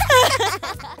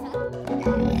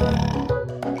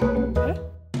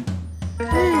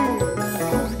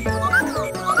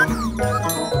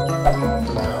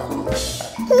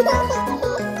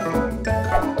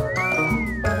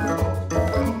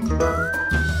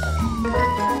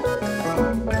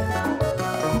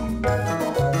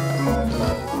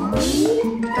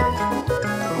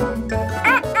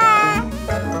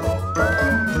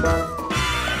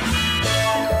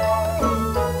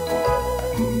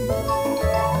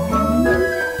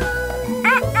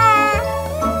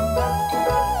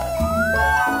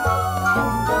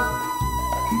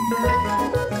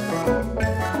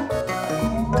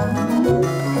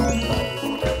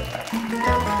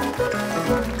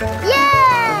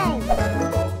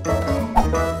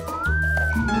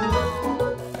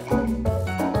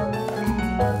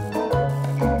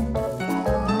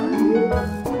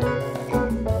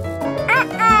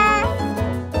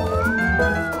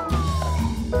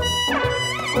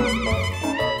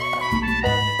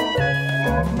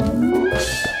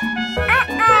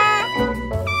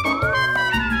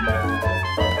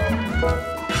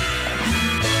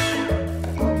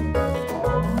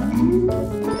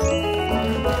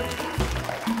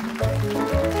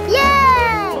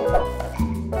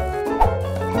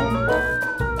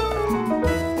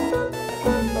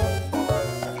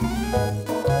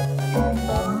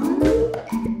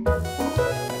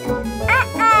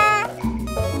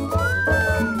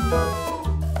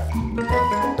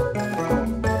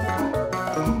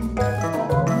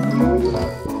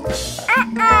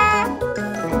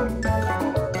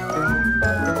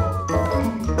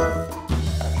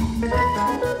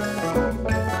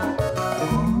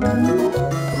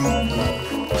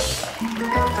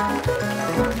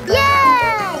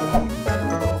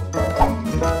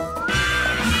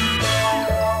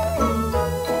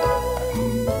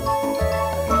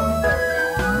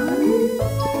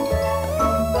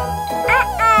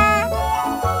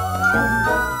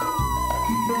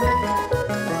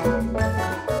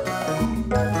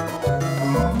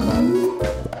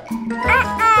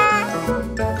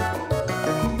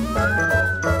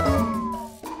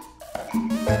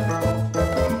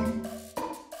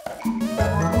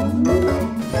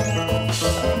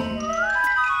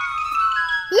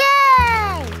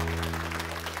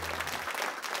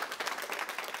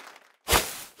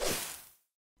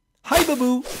 Hi,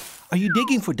 Baboo. Are you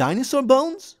digging for dinosaur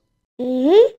bones?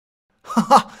 Mm-hmm.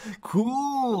 Haha,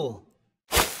 cool.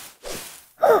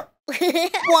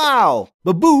 Wow!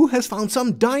 Baboo has found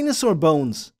some dinosaur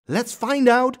bones. Let's find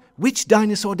out which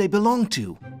dinosaur they belong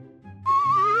to.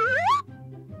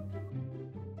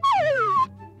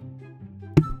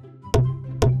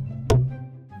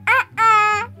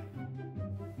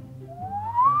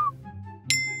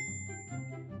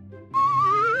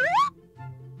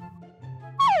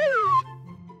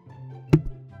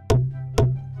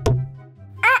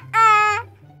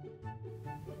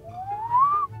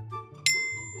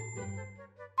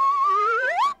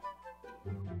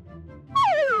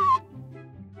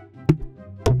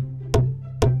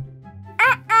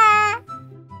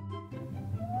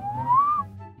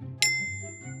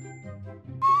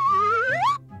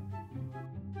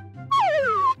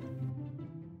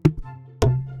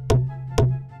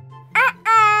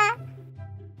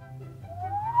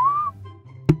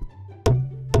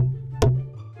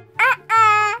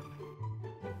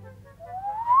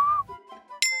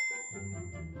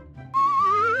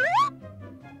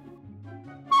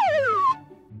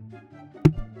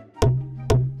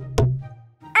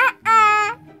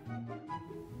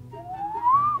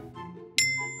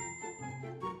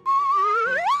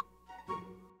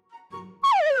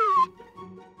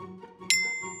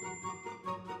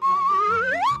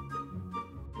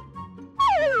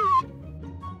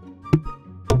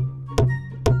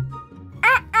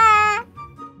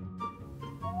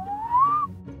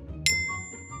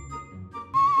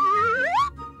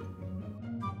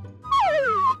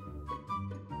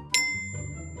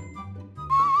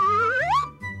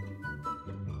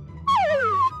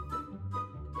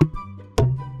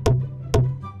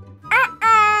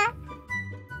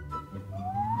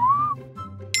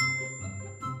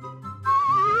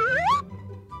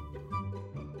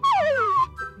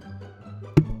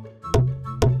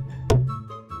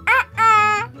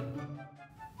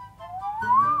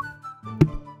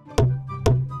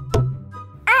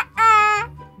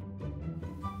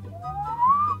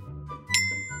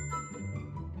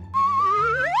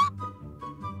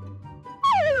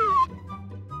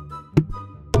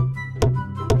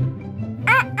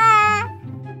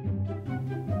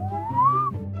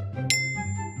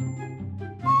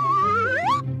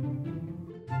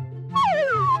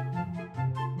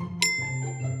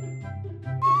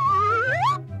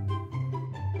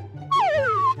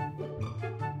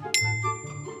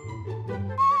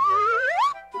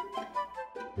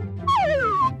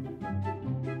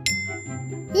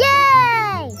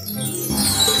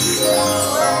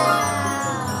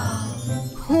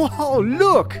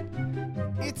 look!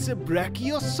 It's a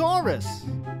Brachiosaurus.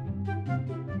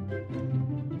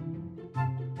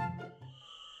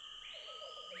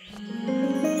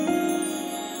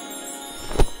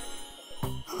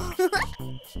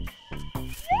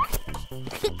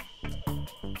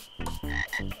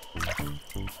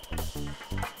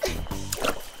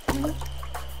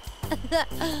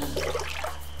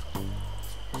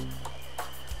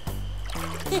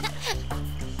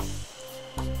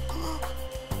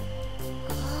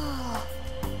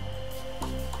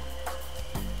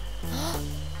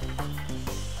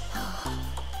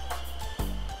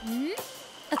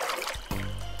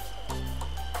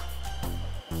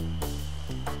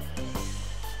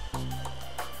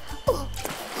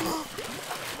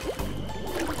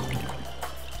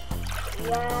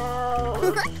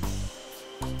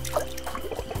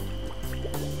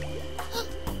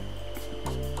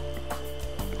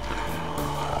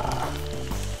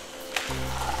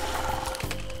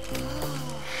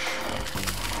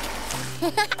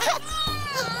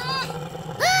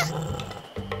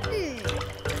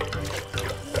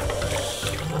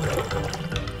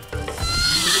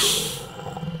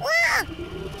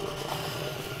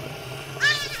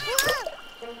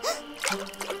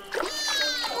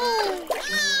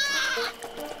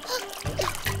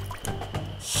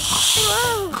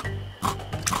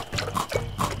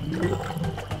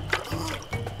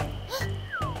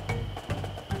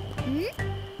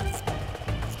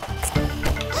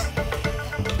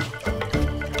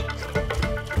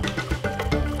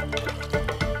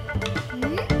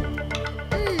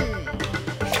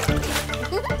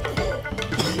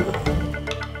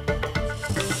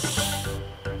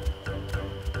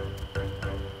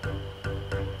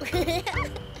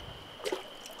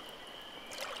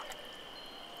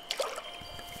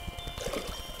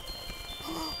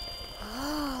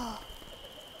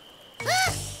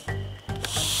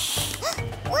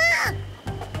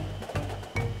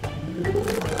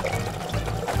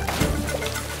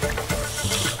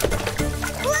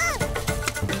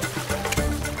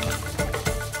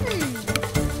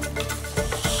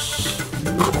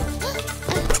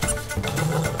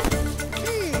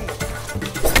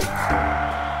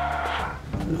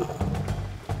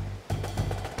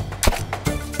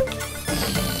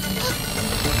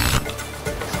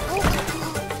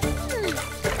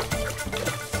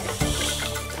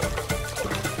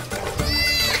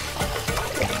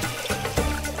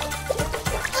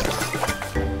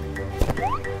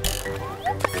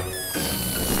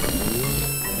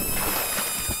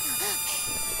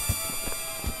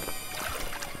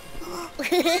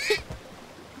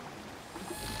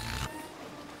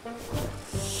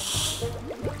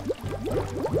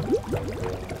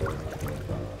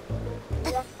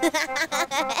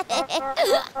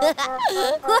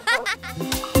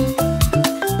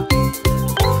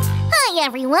 Hi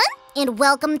everyone, and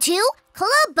welcome to Club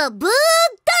Baboo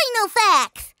Dino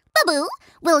Facts. Baboo,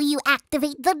 will you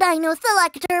activate the dino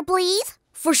selector, please?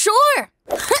 For sure!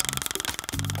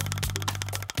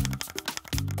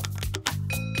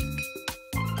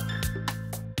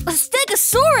 A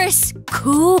Stegosaurus!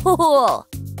 Cool!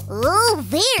 Oh,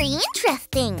 very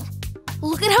interesting.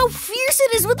 Look at how fierce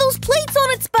it is with those plates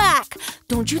on its back!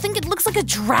 Don't you think it looks like a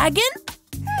dragon?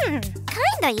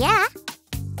 Kinda, yeah.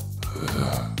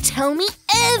 Tell me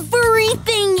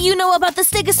everything you know about the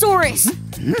Stegosaurus!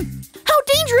 How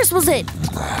dangerous was it?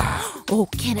 Oh,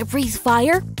 can it breathe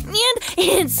fire?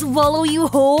 And swallow you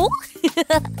whole?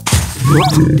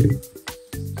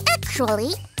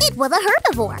 Actually, it was a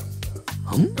herbivore.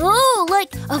 Oh,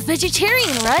 like a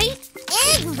vegetarian, right?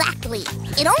 Exactly.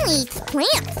 It only eats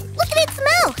plants. Look at its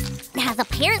mouth. It has a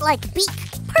parrot-like beak,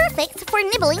 perfect for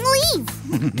nibbling leaves.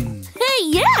 Hey,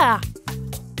 yeah!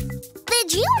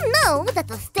 Did you know that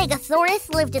the Stegosaurus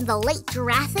lived in the late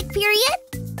Jurassic period?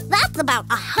 That's about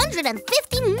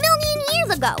 150 million years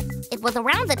ago. It was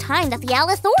around the time that the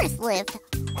Allosaurus lived.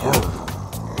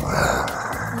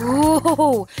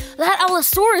 Whoa, that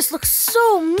Allosaurus looks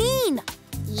so mean.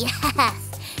 Yes,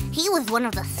 he was one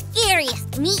of the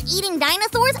scariest meat-eating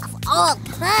dinosaurs of all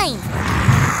time.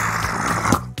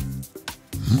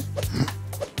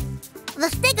 The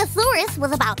Stegosaurus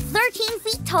was about 13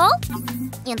 feet tall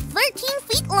and 13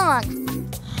 feet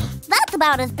long. That's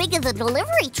about as big as a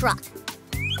delivery truck.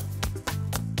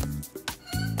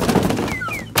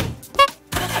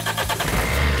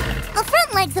 The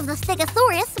front legs of the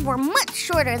Stegosaurus were much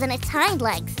shorter than its hind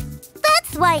legs.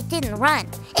 That's why it didn't run.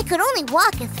 It could only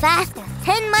walk as fast as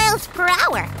 10 miles per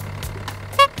hour.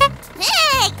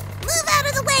 Hey! Move out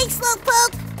of the way,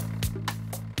 Slowpoke!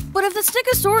 But if the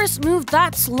Stegosaurus moved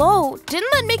that slow,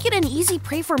 didn't that make it an easy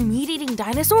prey for meat-eating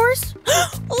dinosaurs?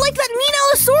 Like that mean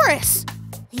Allosaurus!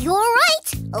 You're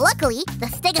right. Luckily, the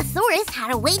Stegosaurus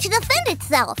had a way to defend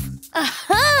itself.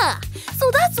 Aha! So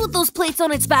that's what those plates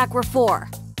on its back were for.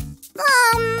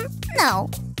 No.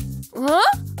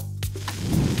 Huh?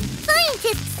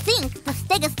 Scientists think the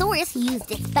Stegosaurus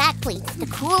used its back plates to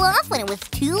cool off when it was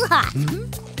too hot.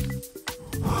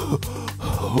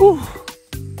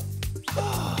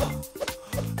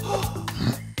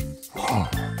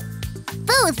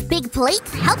 Those big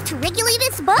plates help to regulate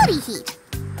its body heat.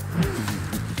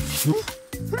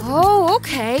 Oh,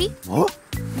 okay.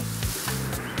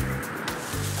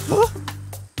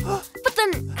 But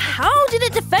then, how did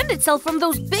it defend itself from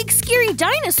those big, scary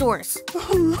dinosaurs?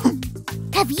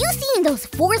 Have you seen those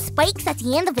 4 spikes at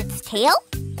the end of its tail?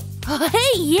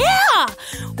 Hey, yeah!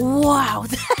 Wow,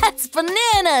 that's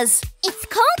bananas! It's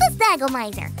called a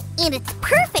zagomizer, and it's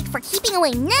perfect for keeping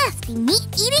away nasty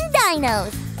meat-eating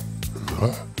dinos.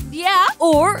 Yeah,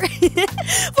 or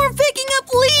for picking up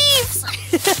leaves!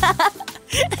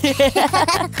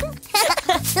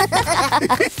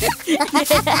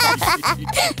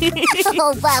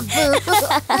 Oh, Baboo!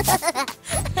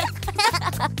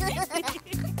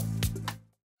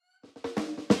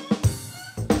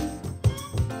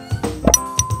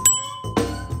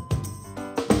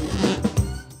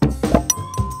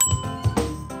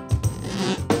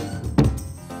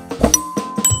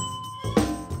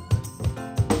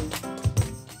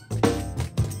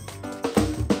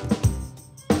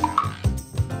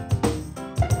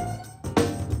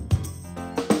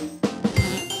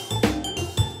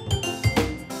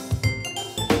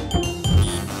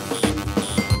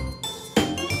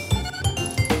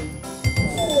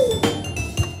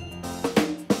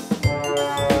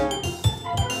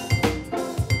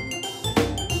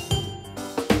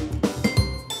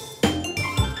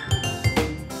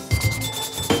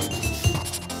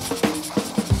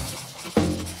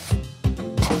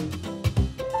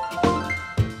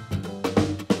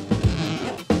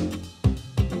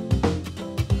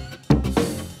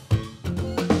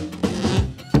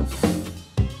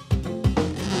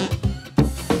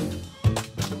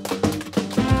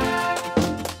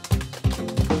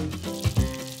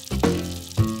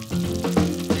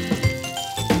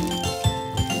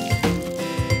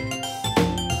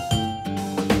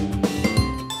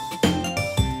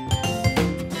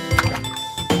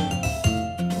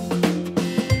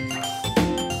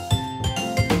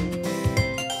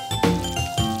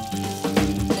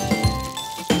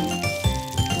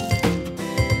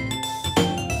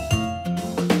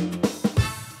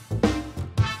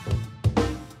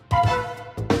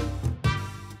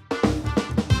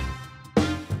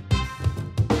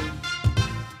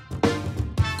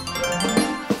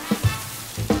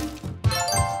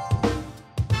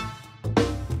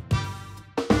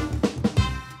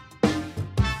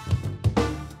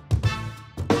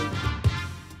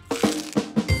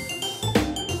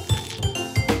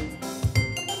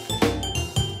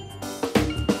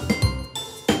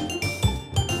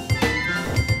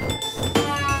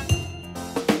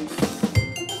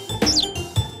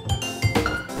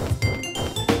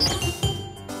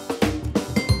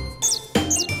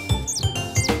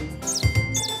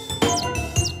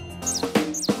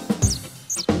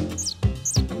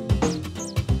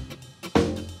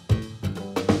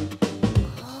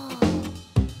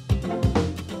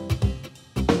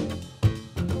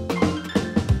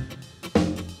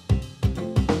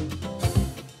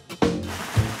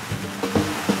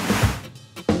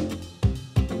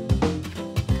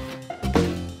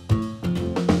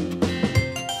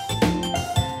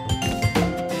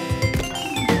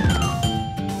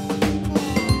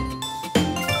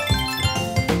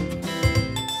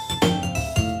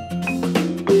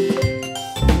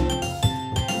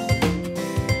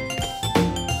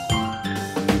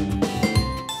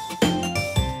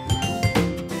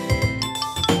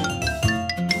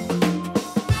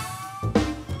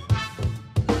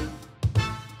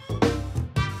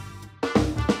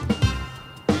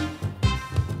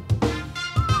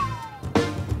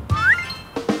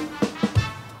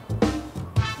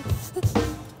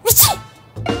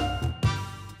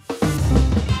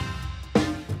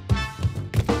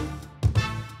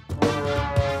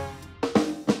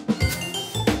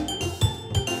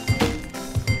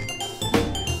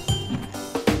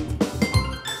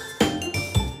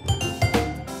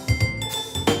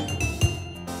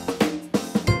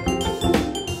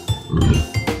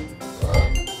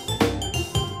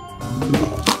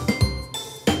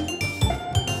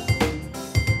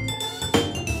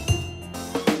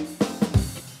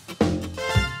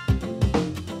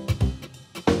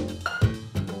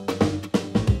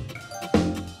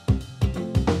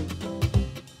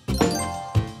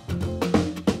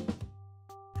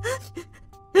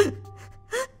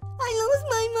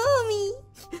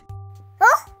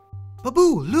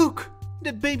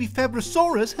 baby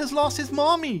Fabrosaurus has lost his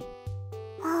mommy.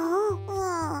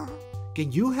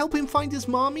 Can you help him find his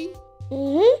mommy?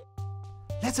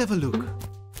 Let's have a look.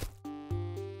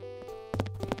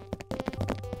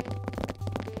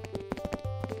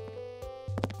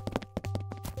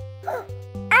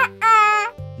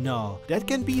 No, that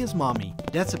can't be his mommy.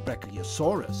 That's a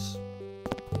Brachiosaurus.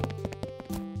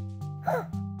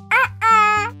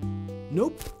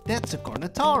 Nope, that's a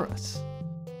Carnotaurus.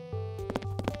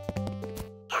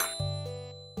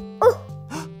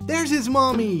 There's his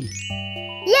mommy!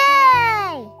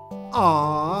 Yay!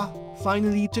 Aww,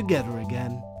 finally together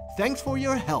again. Thanks for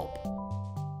your help.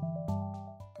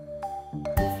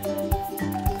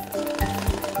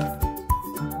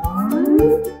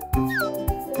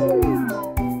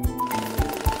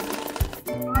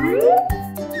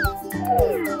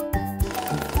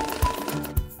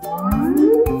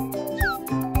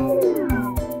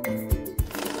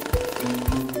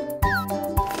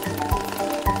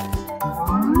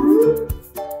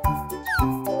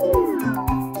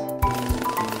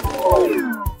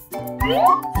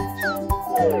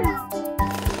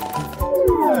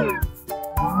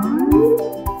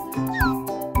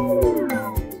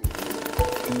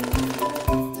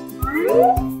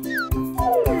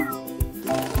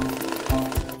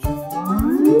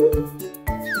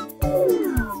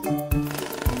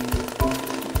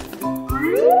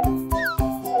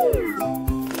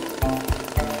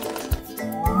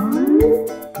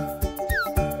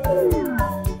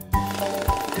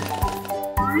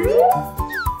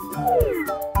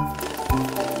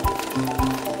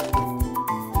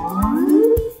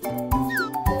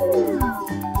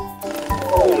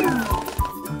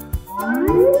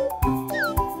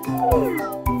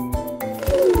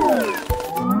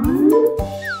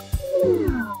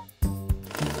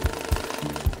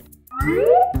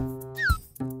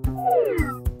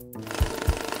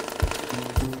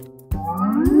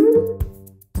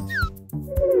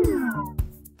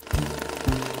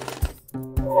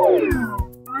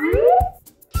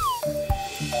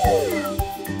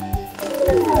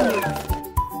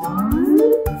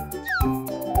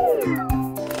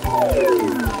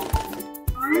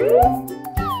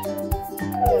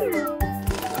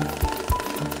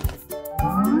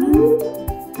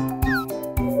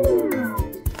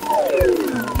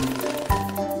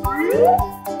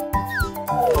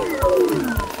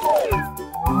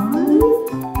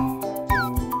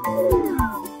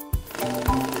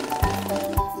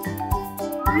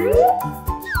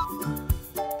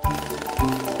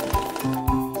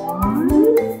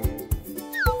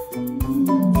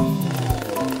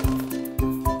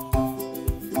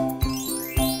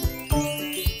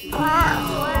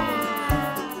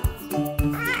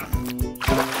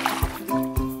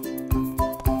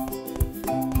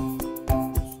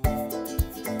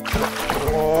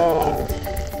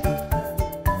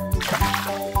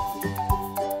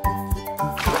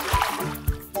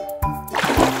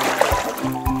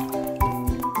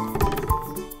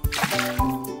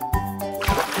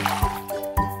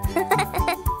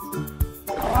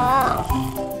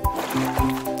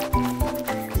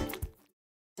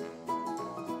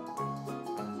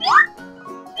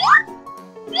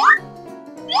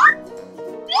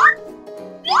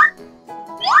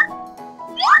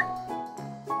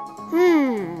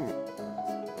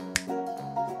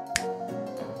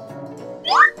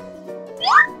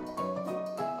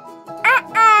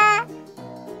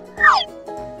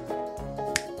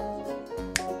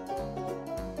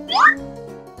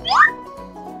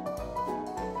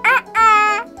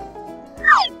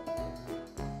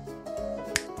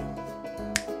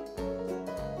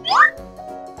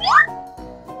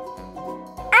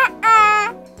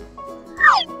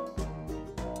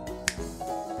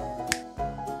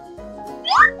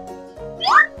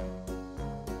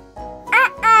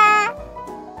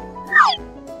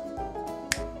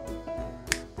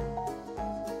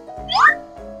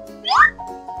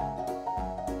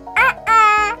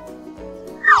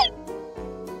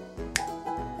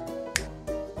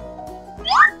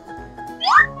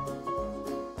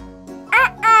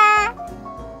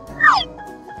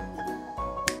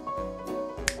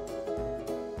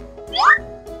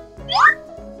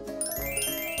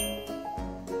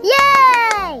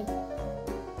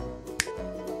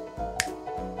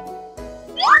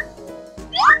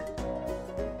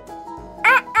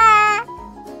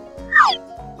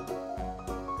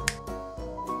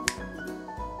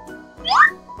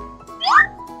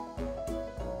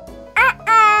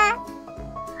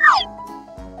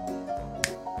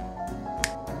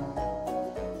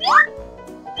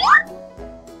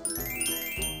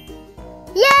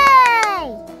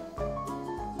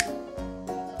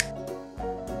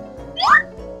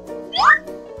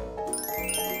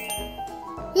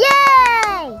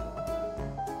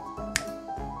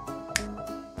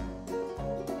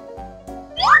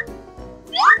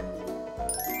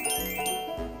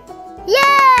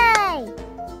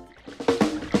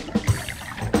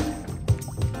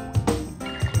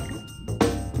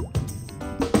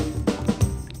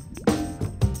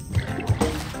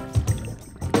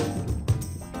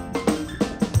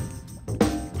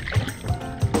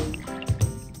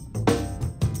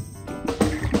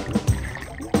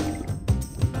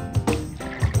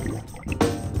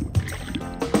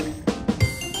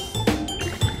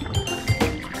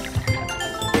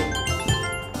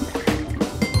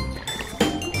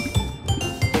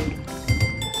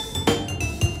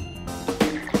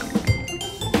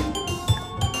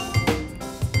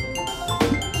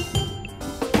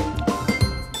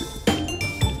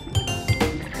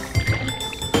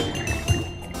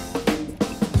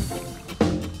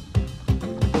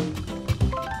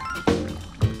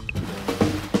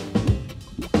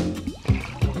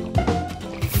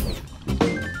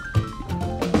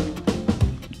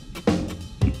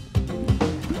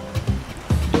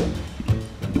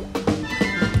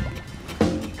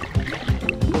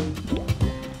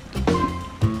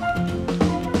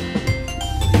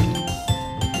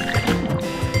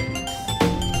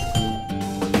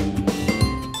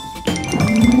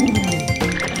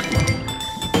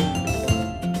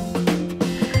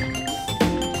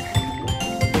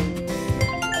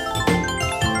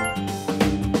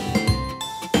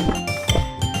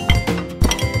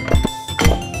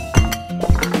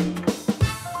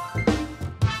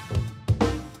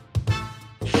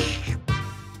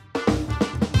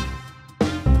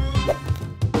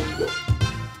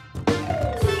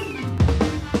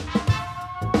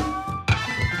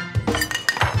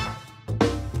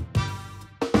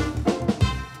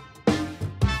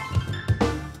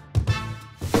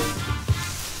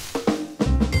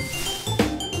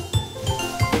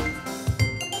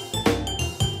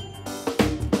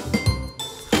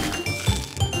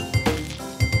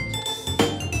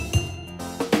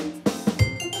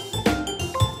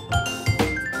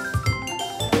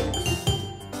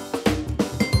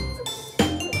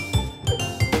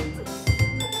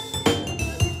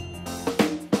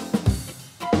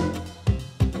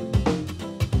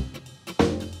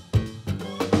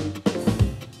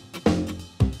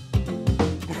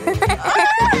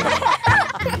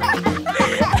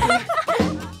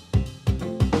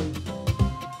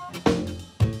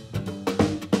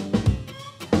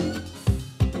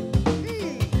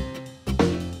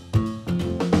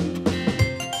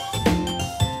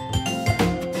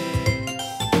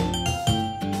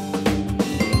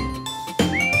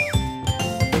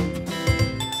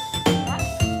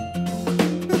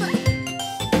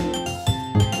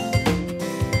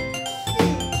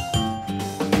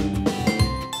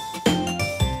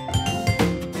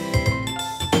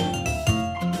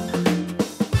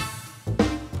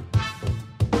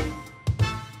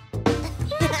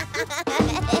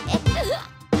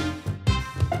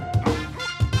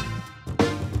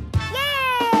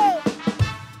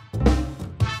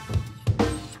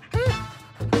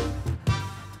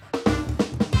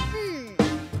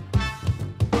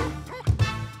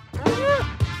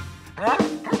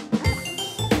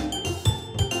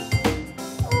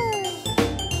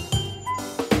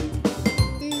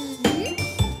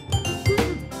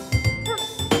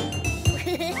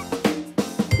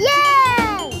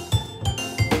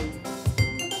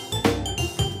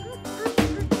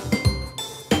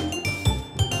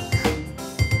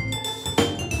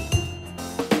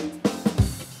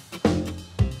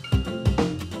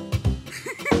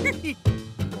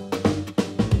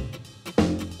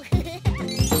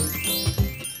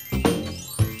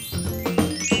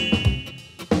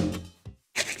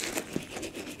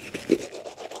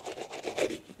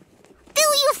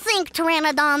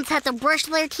 pteranodons have to brush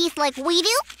their teeth like we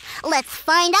do? Let's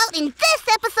find out in this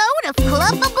episode of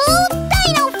Club Baboo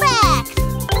Dino Facts!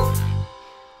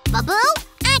 Baboo,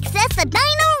 access the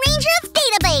Dino Rangers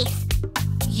database!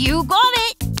 You got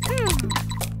it!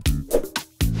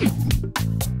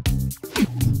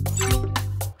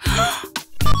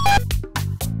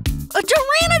 A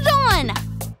pteranodon!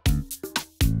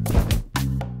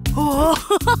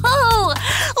 Oh,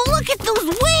 look at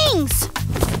those wings!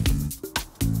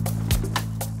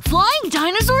 Flying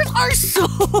dinosaurs are so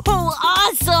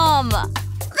awesome!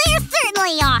 They're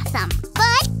certainly awesome,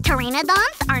 but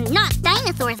pteranodons are not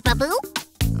dinosaurs, Baboo.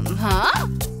 Huh?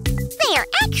 They are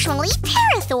actually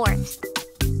pterosaurs.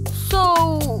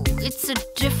 So, it's a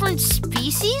different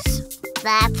species?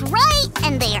 That's right,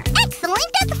 and they are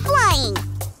excellent at flying.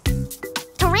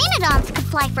 Pteranodons could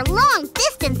fly for long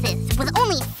distances with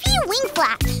only a few wing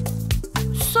flaps.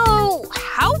 So,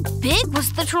 how big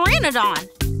was the pteranodon?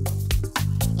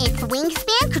 Its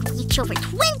wingspan could reach over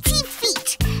 20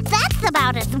 feet. That's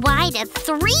about as wide as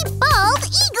 3 bald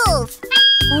eagles.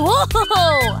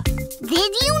 Whoa!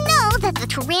 Did you know that the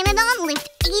pteranodon lived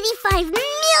 85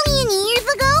 million years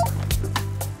ago?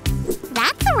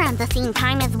 That's around the same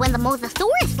time as when the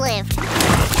Mosasaurus lived.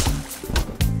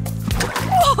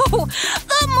 Whoa!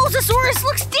 The Mosasaurus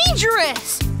looks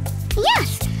dangerous!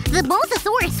 Yes, the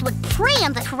Mosasaurus would prey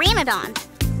on the pteranodon.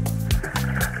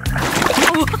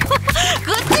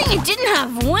 Good thing it didn't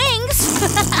have wings!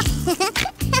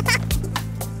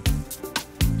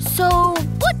 So,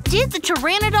 what did the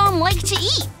pteranodon like to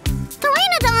eat?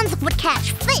 Pteranodons would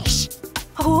catch fish.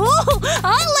 Oh,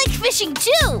 I like fishing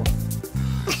too!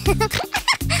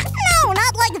 No,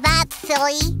 not like that,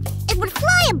 silly. It would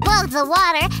fly above the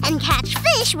water and catch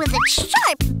fish with its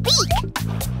sharp beak.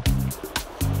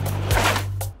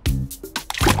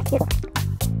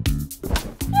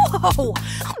 Whoa!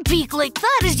 A beak like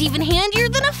that is even handier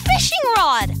than a fishing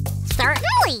rod!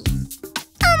 Certainly.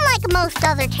 Unlike most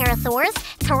other pterosaurs,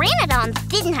 pteranodons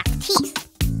didn't have teeth.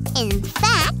 In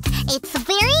fact, its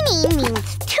very name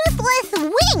means toothless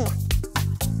wing.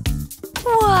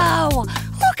 Wow!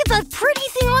 Look at that pretty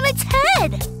thing on its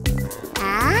head!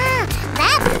 Ah,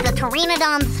 that's the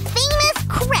pteranodon's famous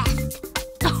crest.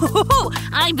 Oh,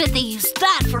 I bet they use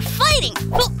that for fighting!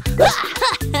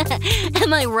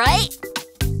 Am I right?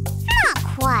 Not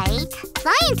quite.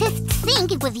 Scientists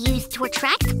think it was used to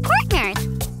attract partners.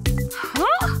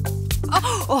 Huh?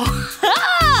 Oh,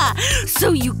 ha!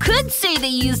 So you could say they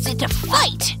used it to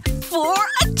fight for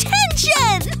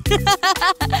attention!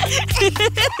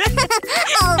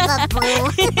 Oh,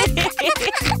 Baboo.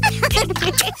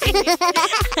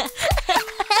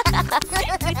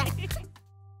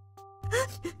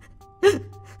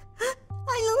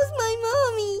 I lost my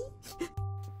mommy.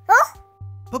 Oh?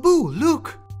 Baboo,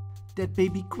 look! That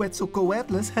baby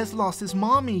Quetzalcoatlus has lost his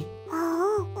mommy.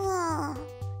 Oh.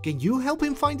 Can you help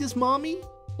him find his mommy?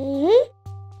 Mm-hmm.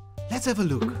 Let's have a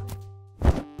look.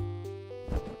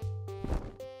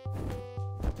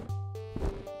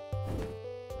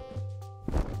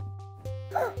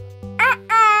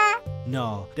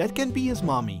 No, that can't be his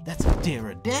mommy. That's a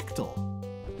pterodactyl.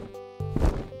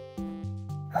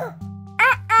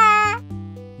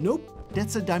 Nope,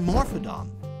 that's a Dimorphodon.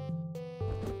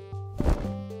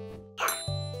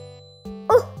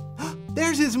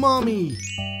 There's his mommy!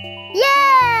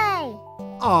 Yay!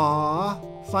 Aww,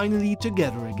 finally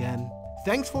together again.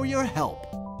 Thanks for your help.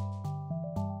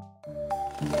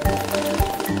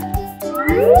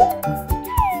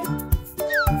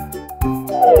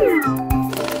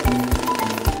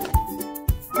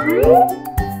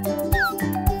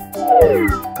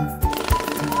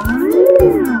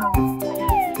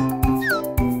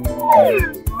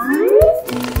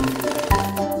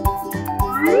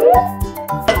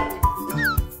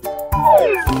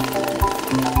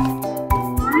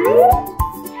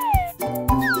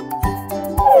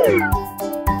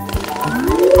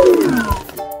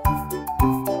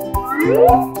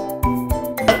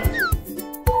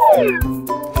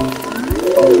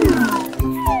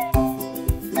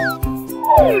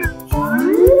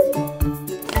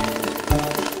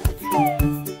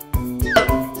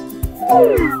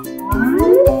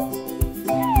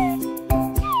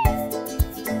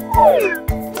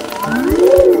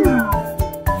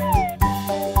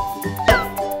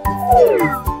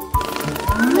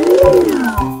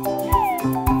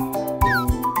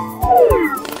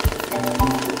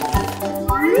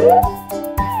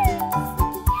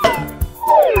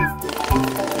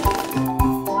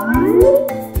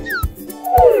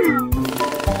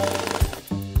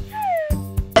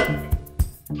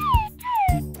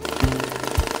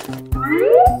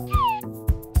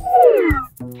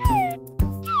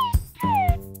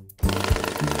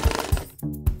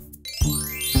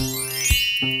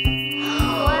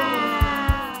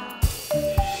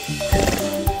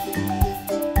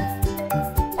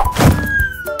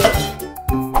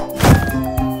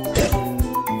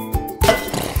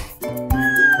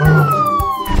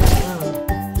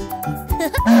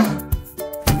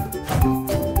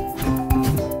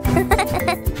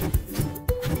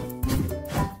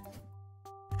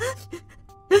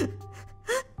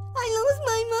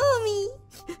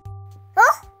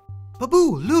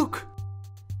 Baboo, look!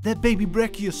 That baby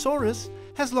Brachiosaurus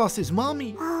has lost his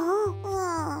mommy.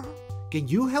 Can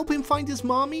you help him find his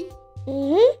mommy?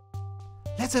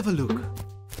 Let's have a look.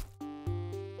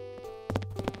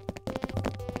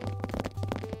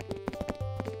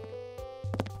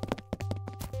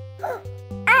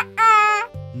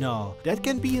 No, that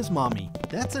can't be his mommy.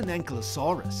 That's an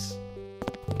Ankylosaurus.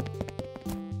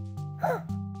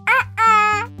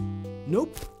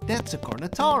 Nope, that's a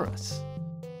Carnotaurus.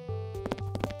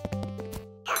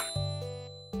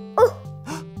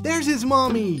 There's his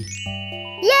mommy!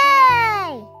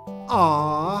 Yay!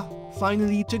 Aww,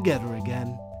 finally together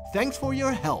again. Thanks for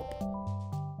your help.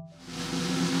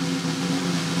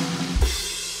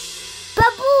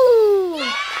 Baboo!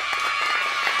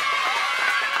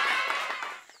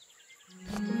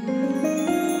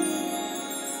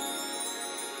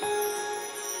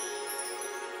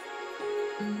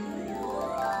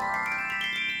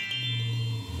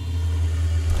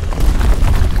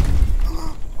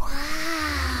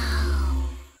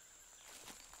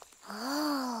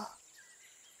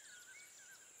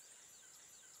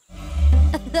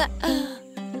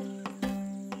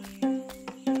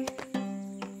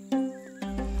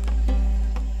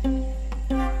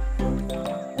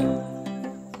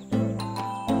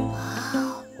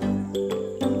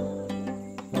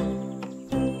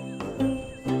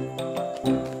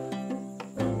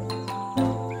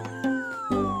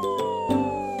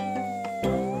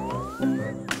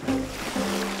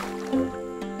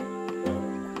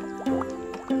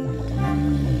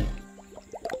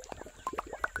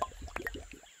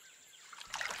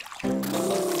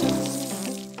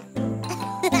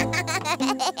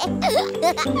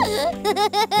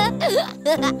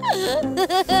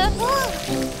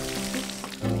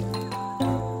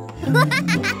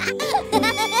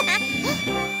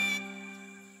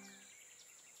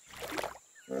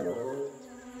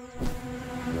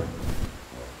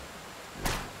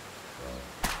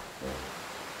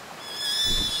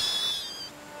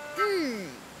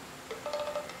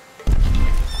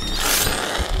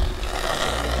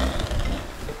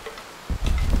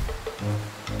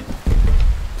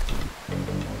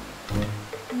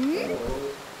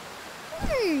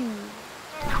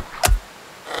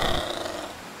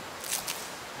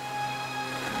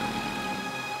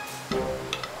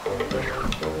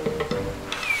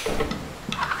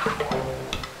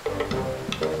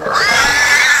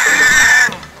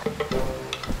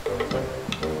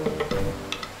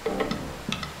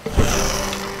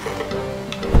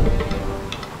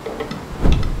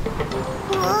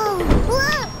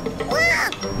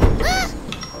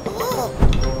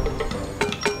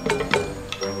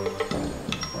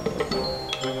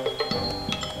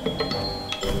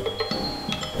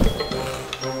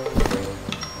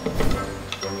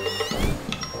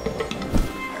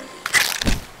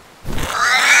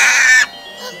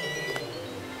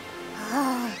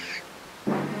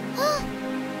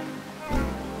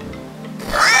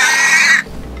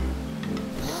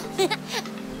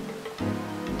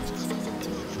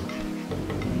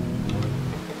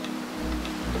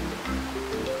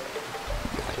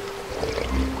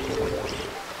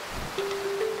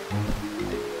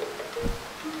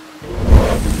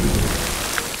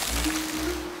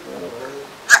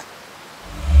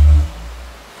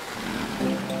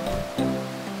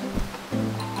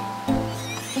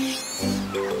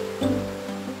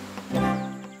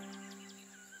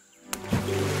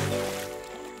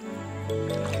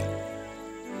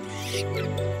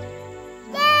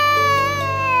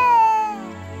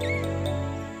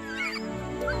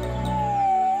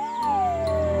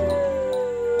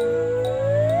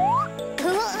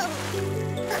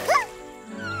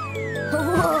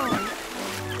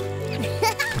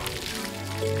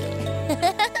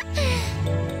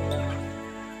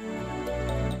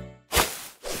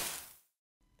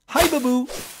 Hi, Baboo.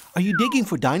 Are you digging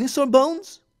for dinosaur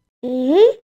bones?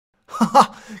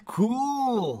 Haha,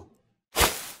 cool.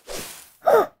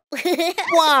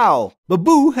 Wow!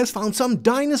 Baboo has found some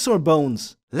dinosaur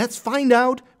bones. Let's find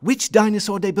out which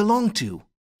dinosaur they belong to.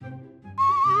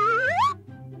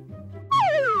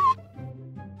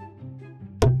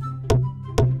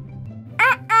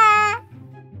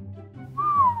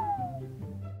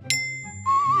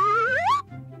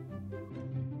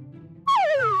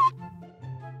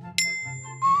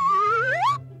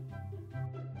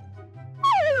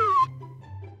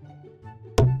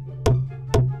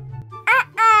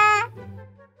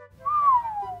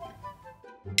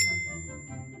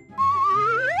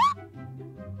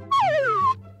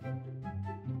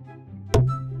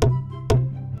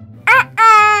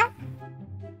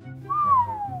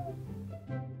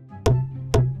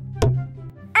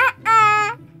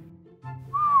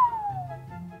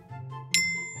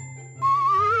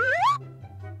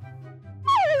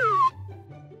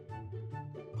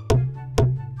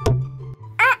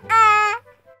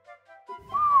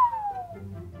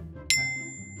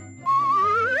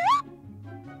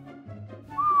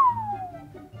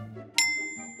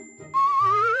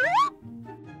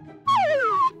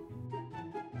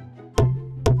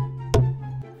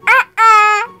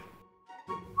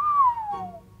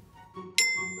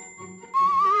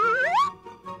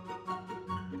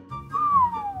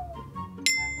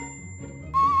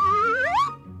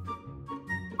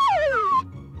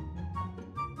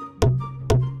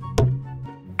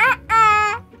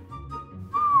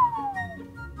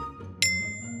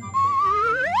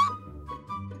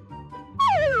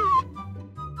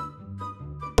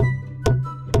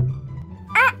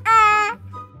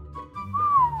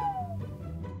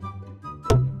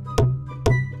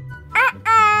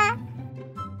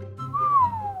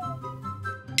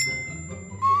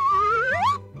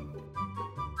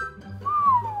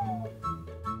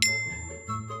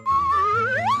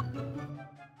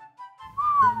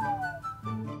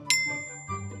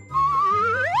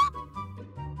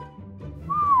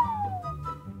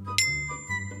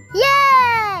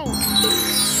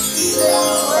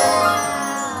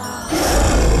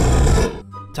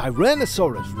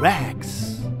 Tyrannosaurus Rex.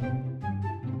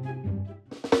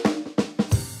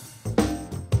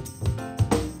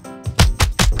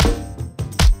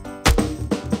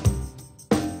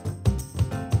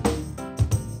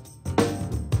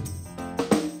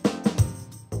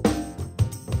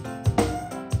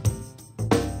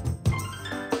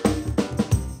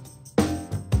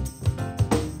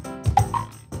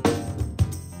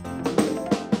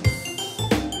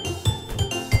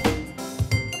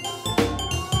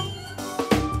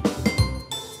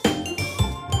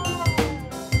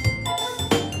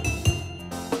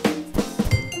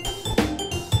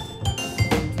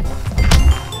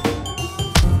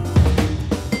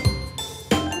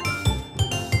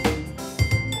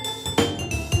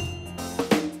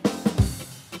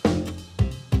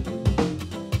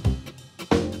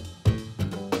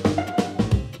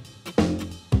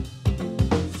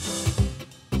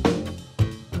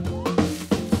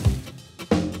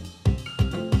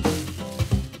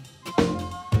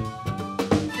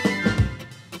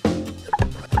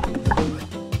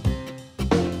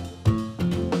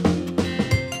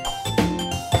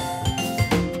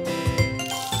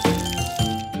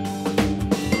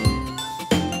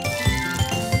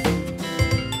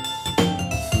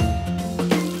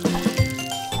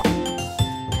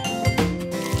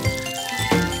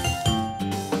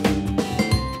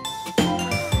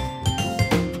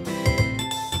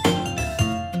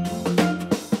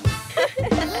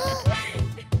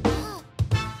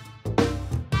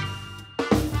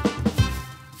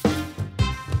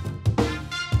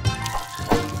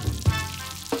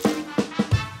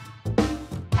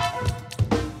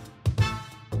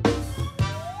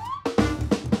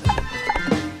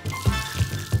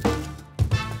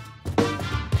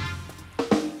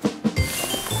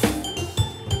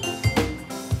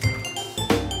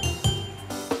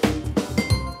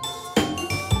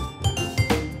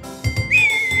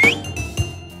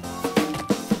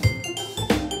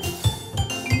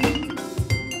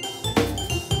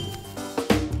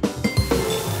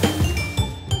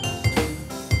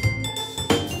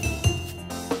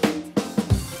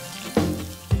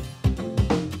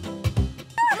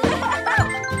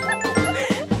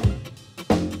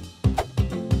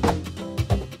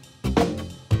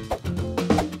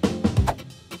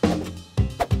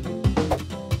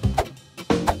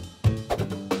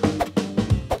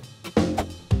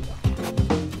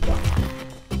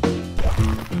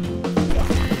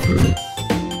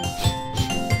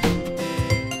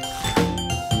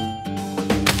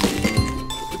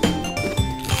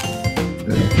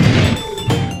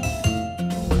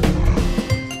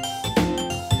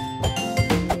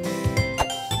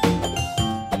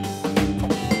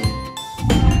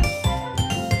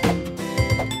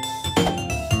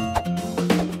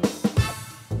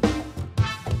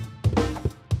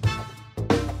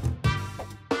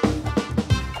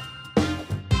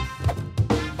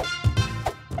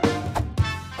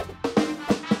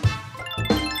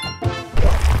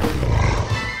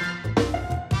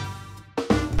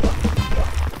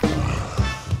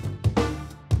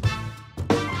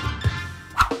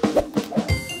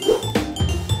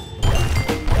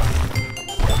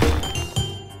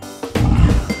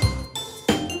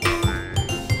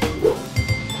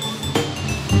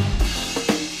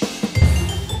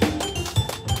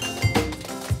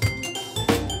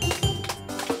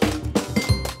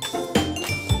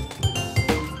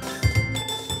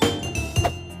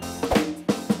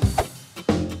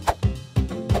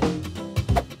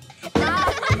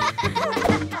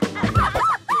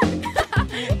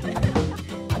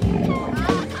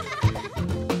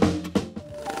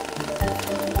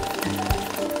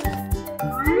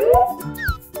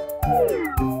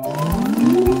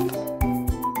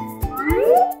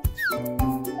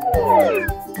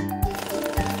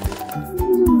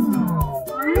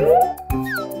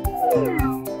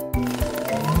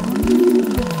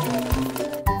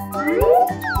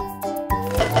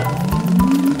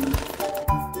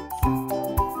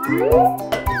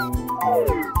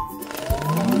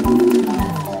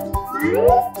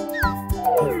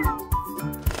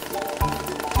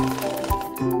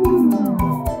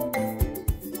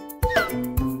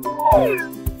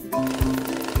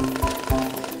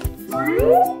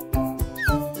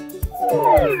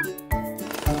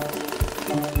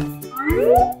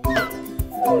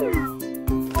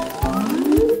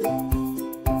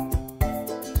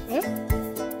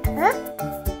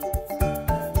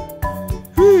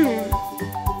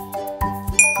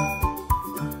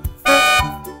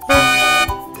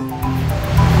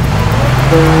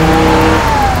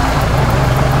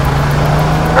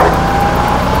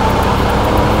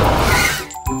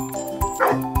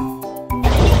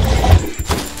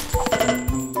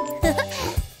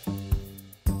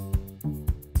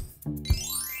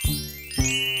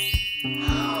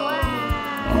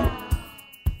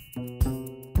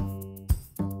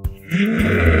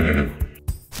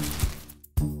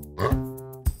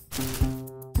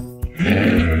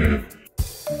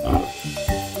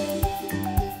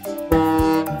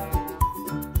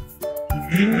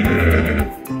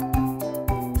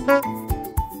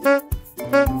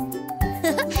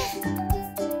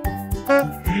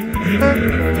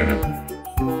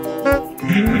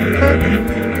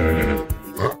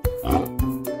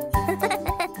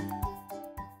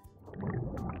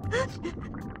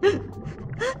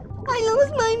 I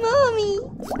lost my mommy.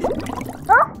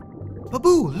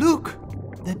 Baboo, look!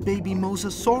 That baby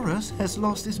Mosasaurus has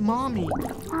lost his mommy.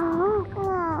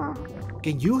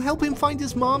 Can you help him find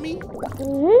his mommy?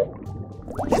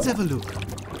 Let's have a look.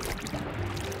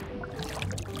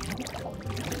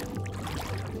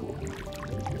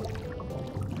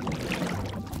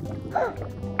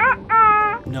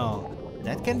 No,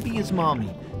 that can't be his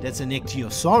mommy. That's an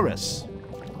Ichthyosaurus.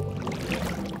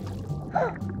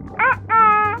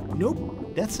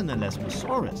 Nope, that's an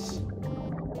ELASMOSAURUS.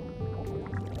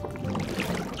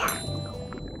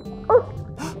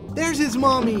 There's his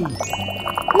mommy! Yay!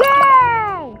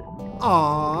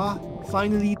 Aww,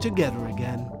 finally together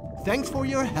again. Thanks for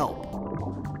your help.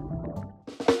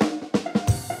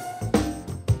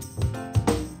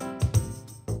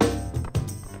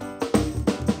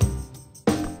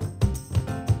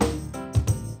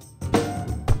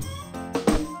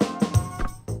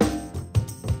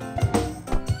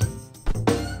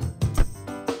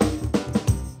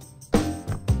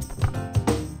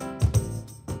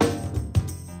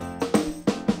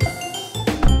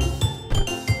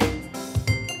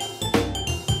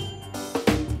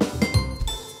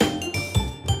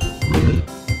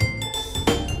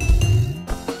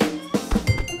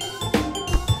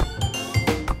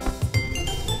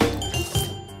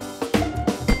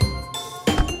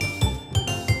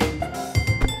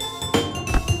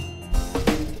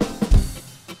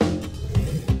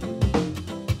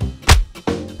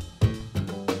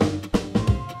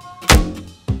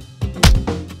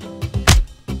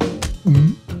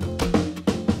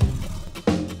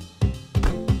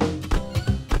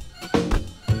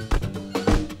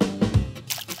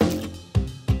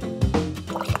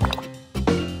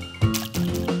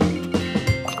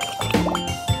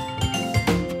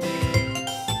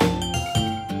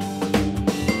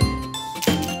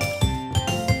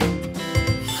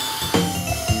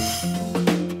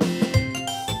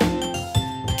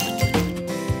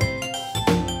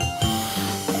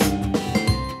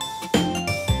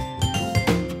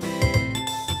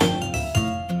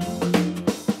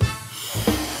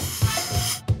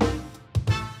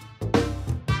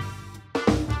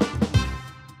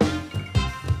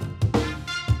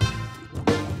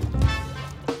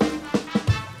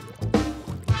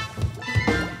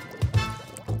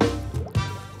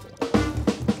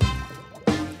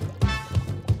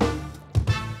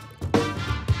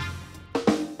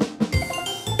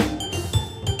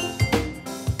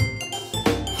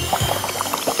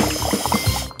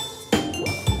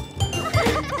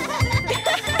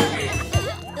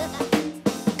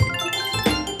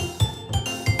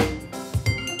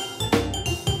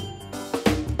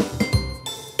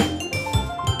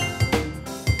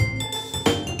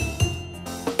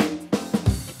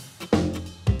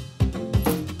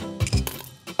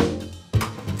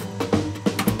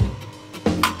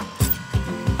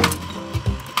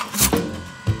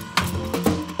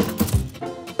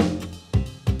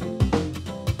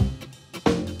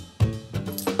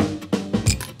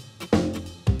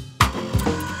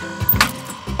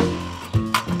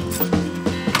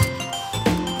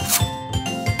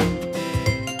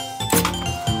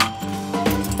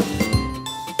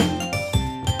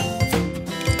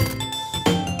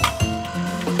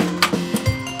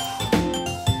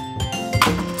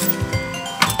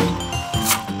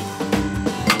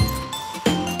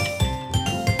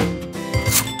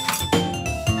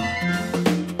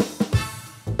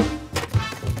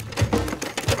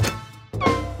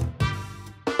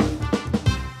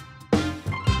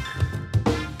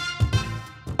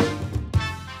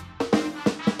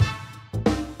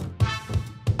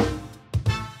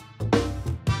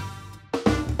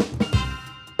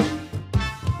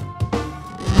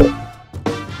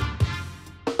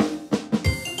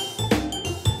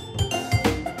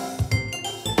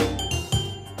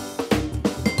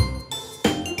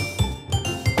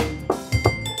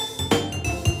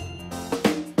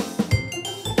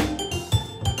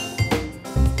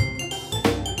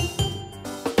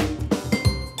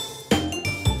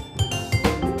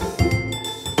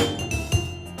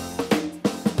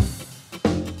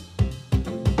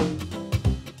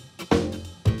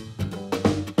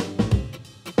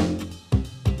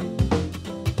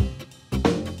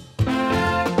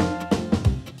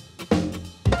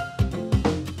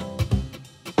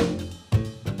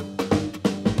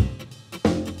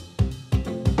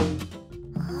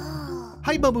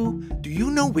 Baboo, do you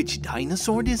know which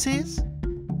dinosaur this is?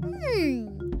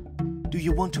 Do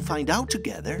you want to find out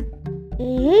together?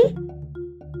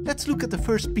 Let's look at the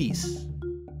first piece.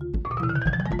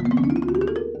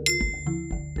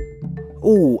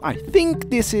 Oh, I think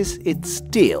this is its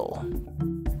tail.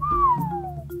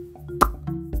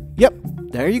 Yep,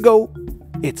 there you go.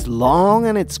 It's long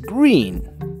and it's green.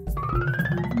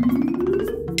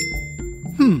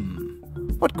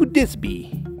 What could this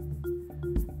be?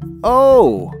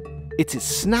 Oh, it's his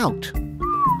snout.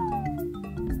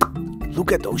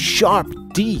 Look at those sharp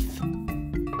teeth.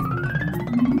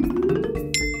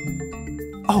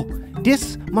 Oh,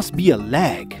 this must be a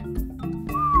leg.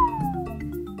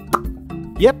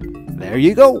 Yep, there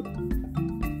you go.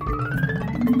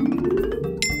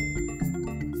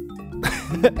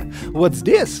 What's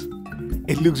this?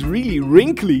 It looks really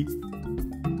wrinkly.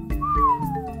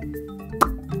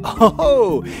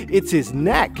 Oh, it's his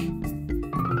neck.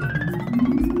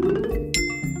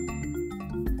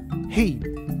 Hey,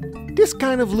 this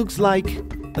kind of looks like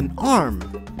an arm,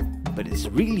 but it's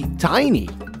really tiny.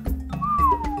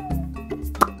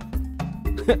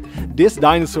 This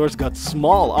dinosaur's got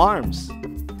small arms.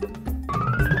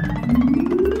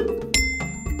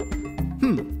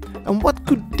 And what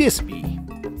could this be?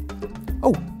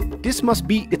 Oh, this must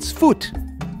be its foot.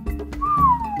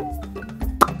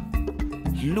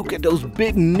 Look at those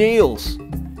big nails.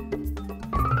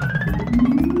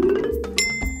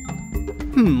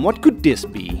 What could this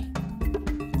be?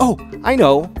 Oh, I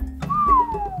know.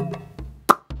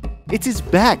 It's his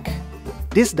back.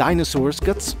 This dinosaur's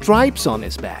got stripes on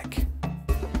his back.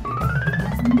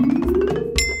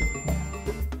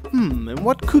 And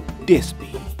what could this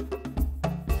be?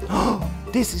 Oh,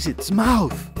 this is its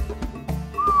mouth.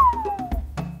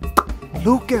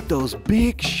 Look at those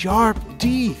big sharp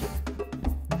teeth.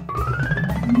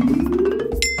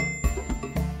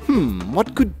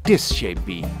 What could this shape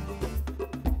be?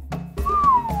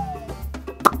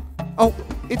 Oh,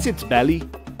 it's its belly.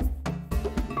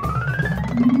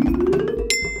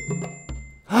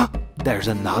 There's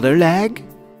another leg.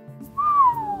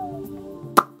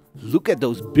 Look at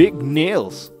those big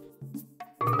nails.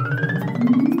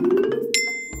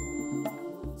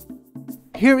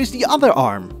 Here is the other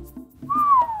arm.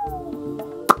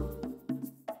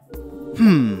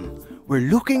 We're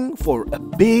looking for a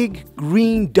big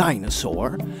green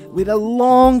dinosaur with a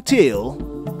long tail,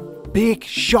 big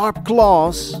sharp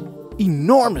claws,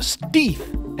 enormous teeth,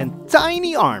 and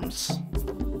tiny arms.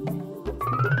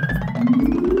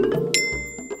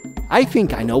 I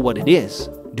think I know what it is.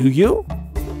 Do you?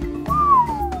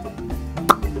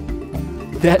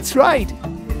 That's right.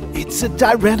 It's a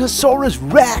Tyrannosaurus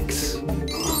Rex.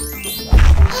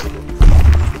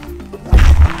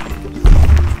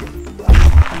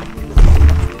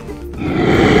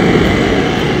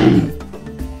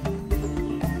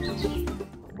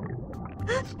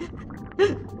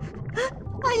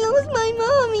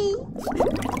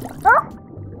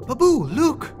 Baboo,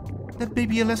 look! That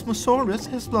baby ELASMOSAURUS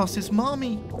has lost his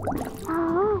mommy.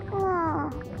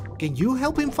 Can you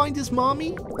help him find his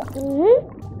mommy?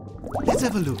 Let's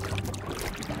have a look.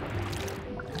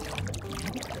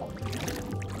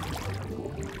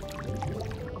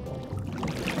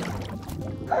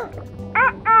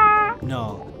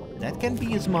 No, that can't be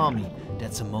his mommy.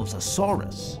 That's a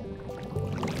Mosasaurus.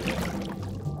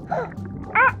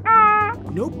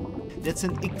 Nope, that's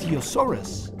an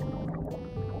Ichthyosaurus.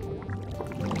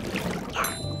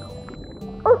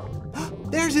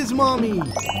 There's his mommy! Yay!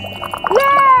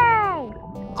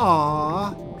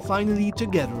 Aww, finally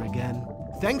together again.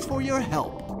 Thanks for your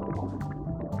help.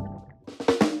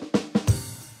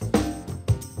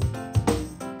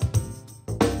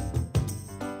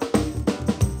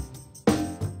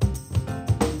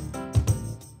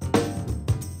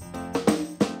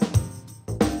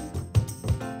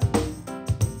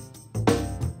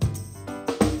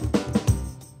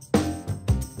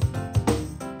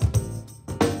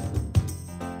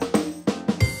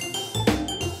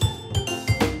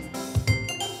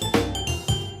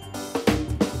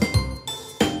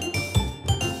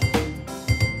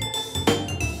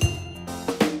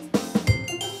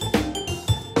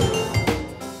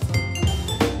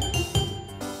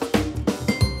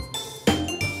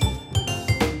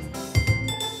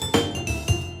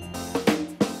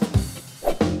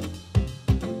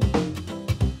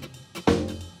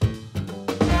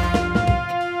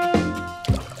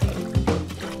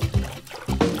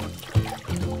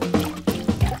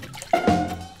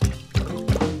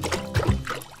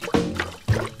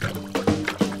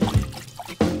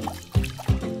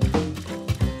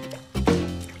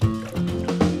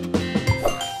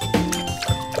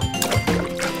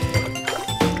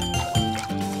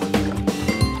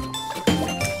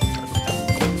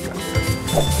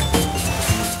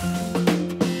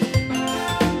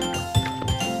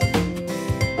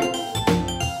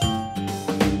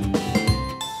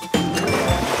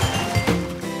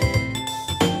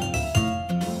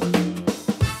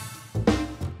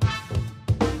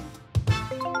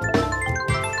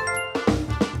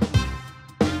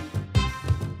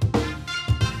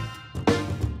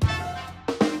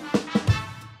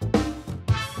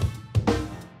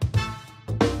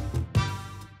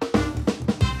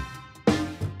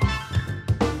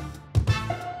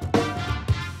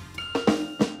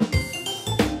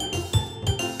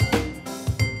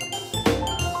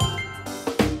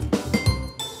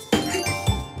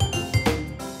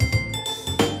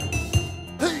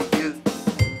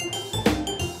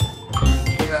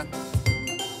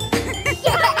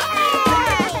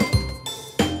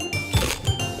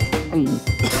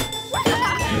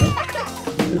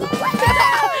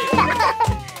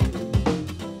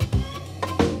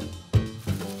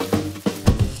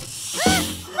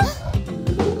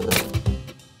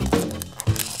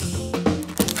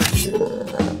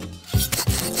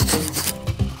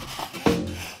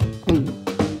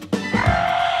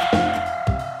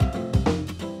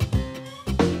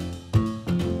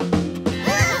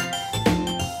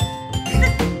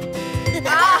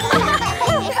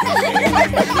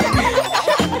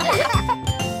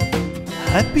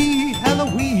 Happy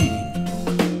Halloween!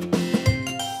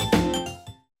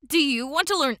 Do you want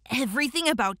to learn everything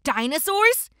about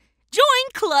dinosaurs? Join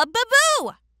Club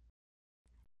Baboo!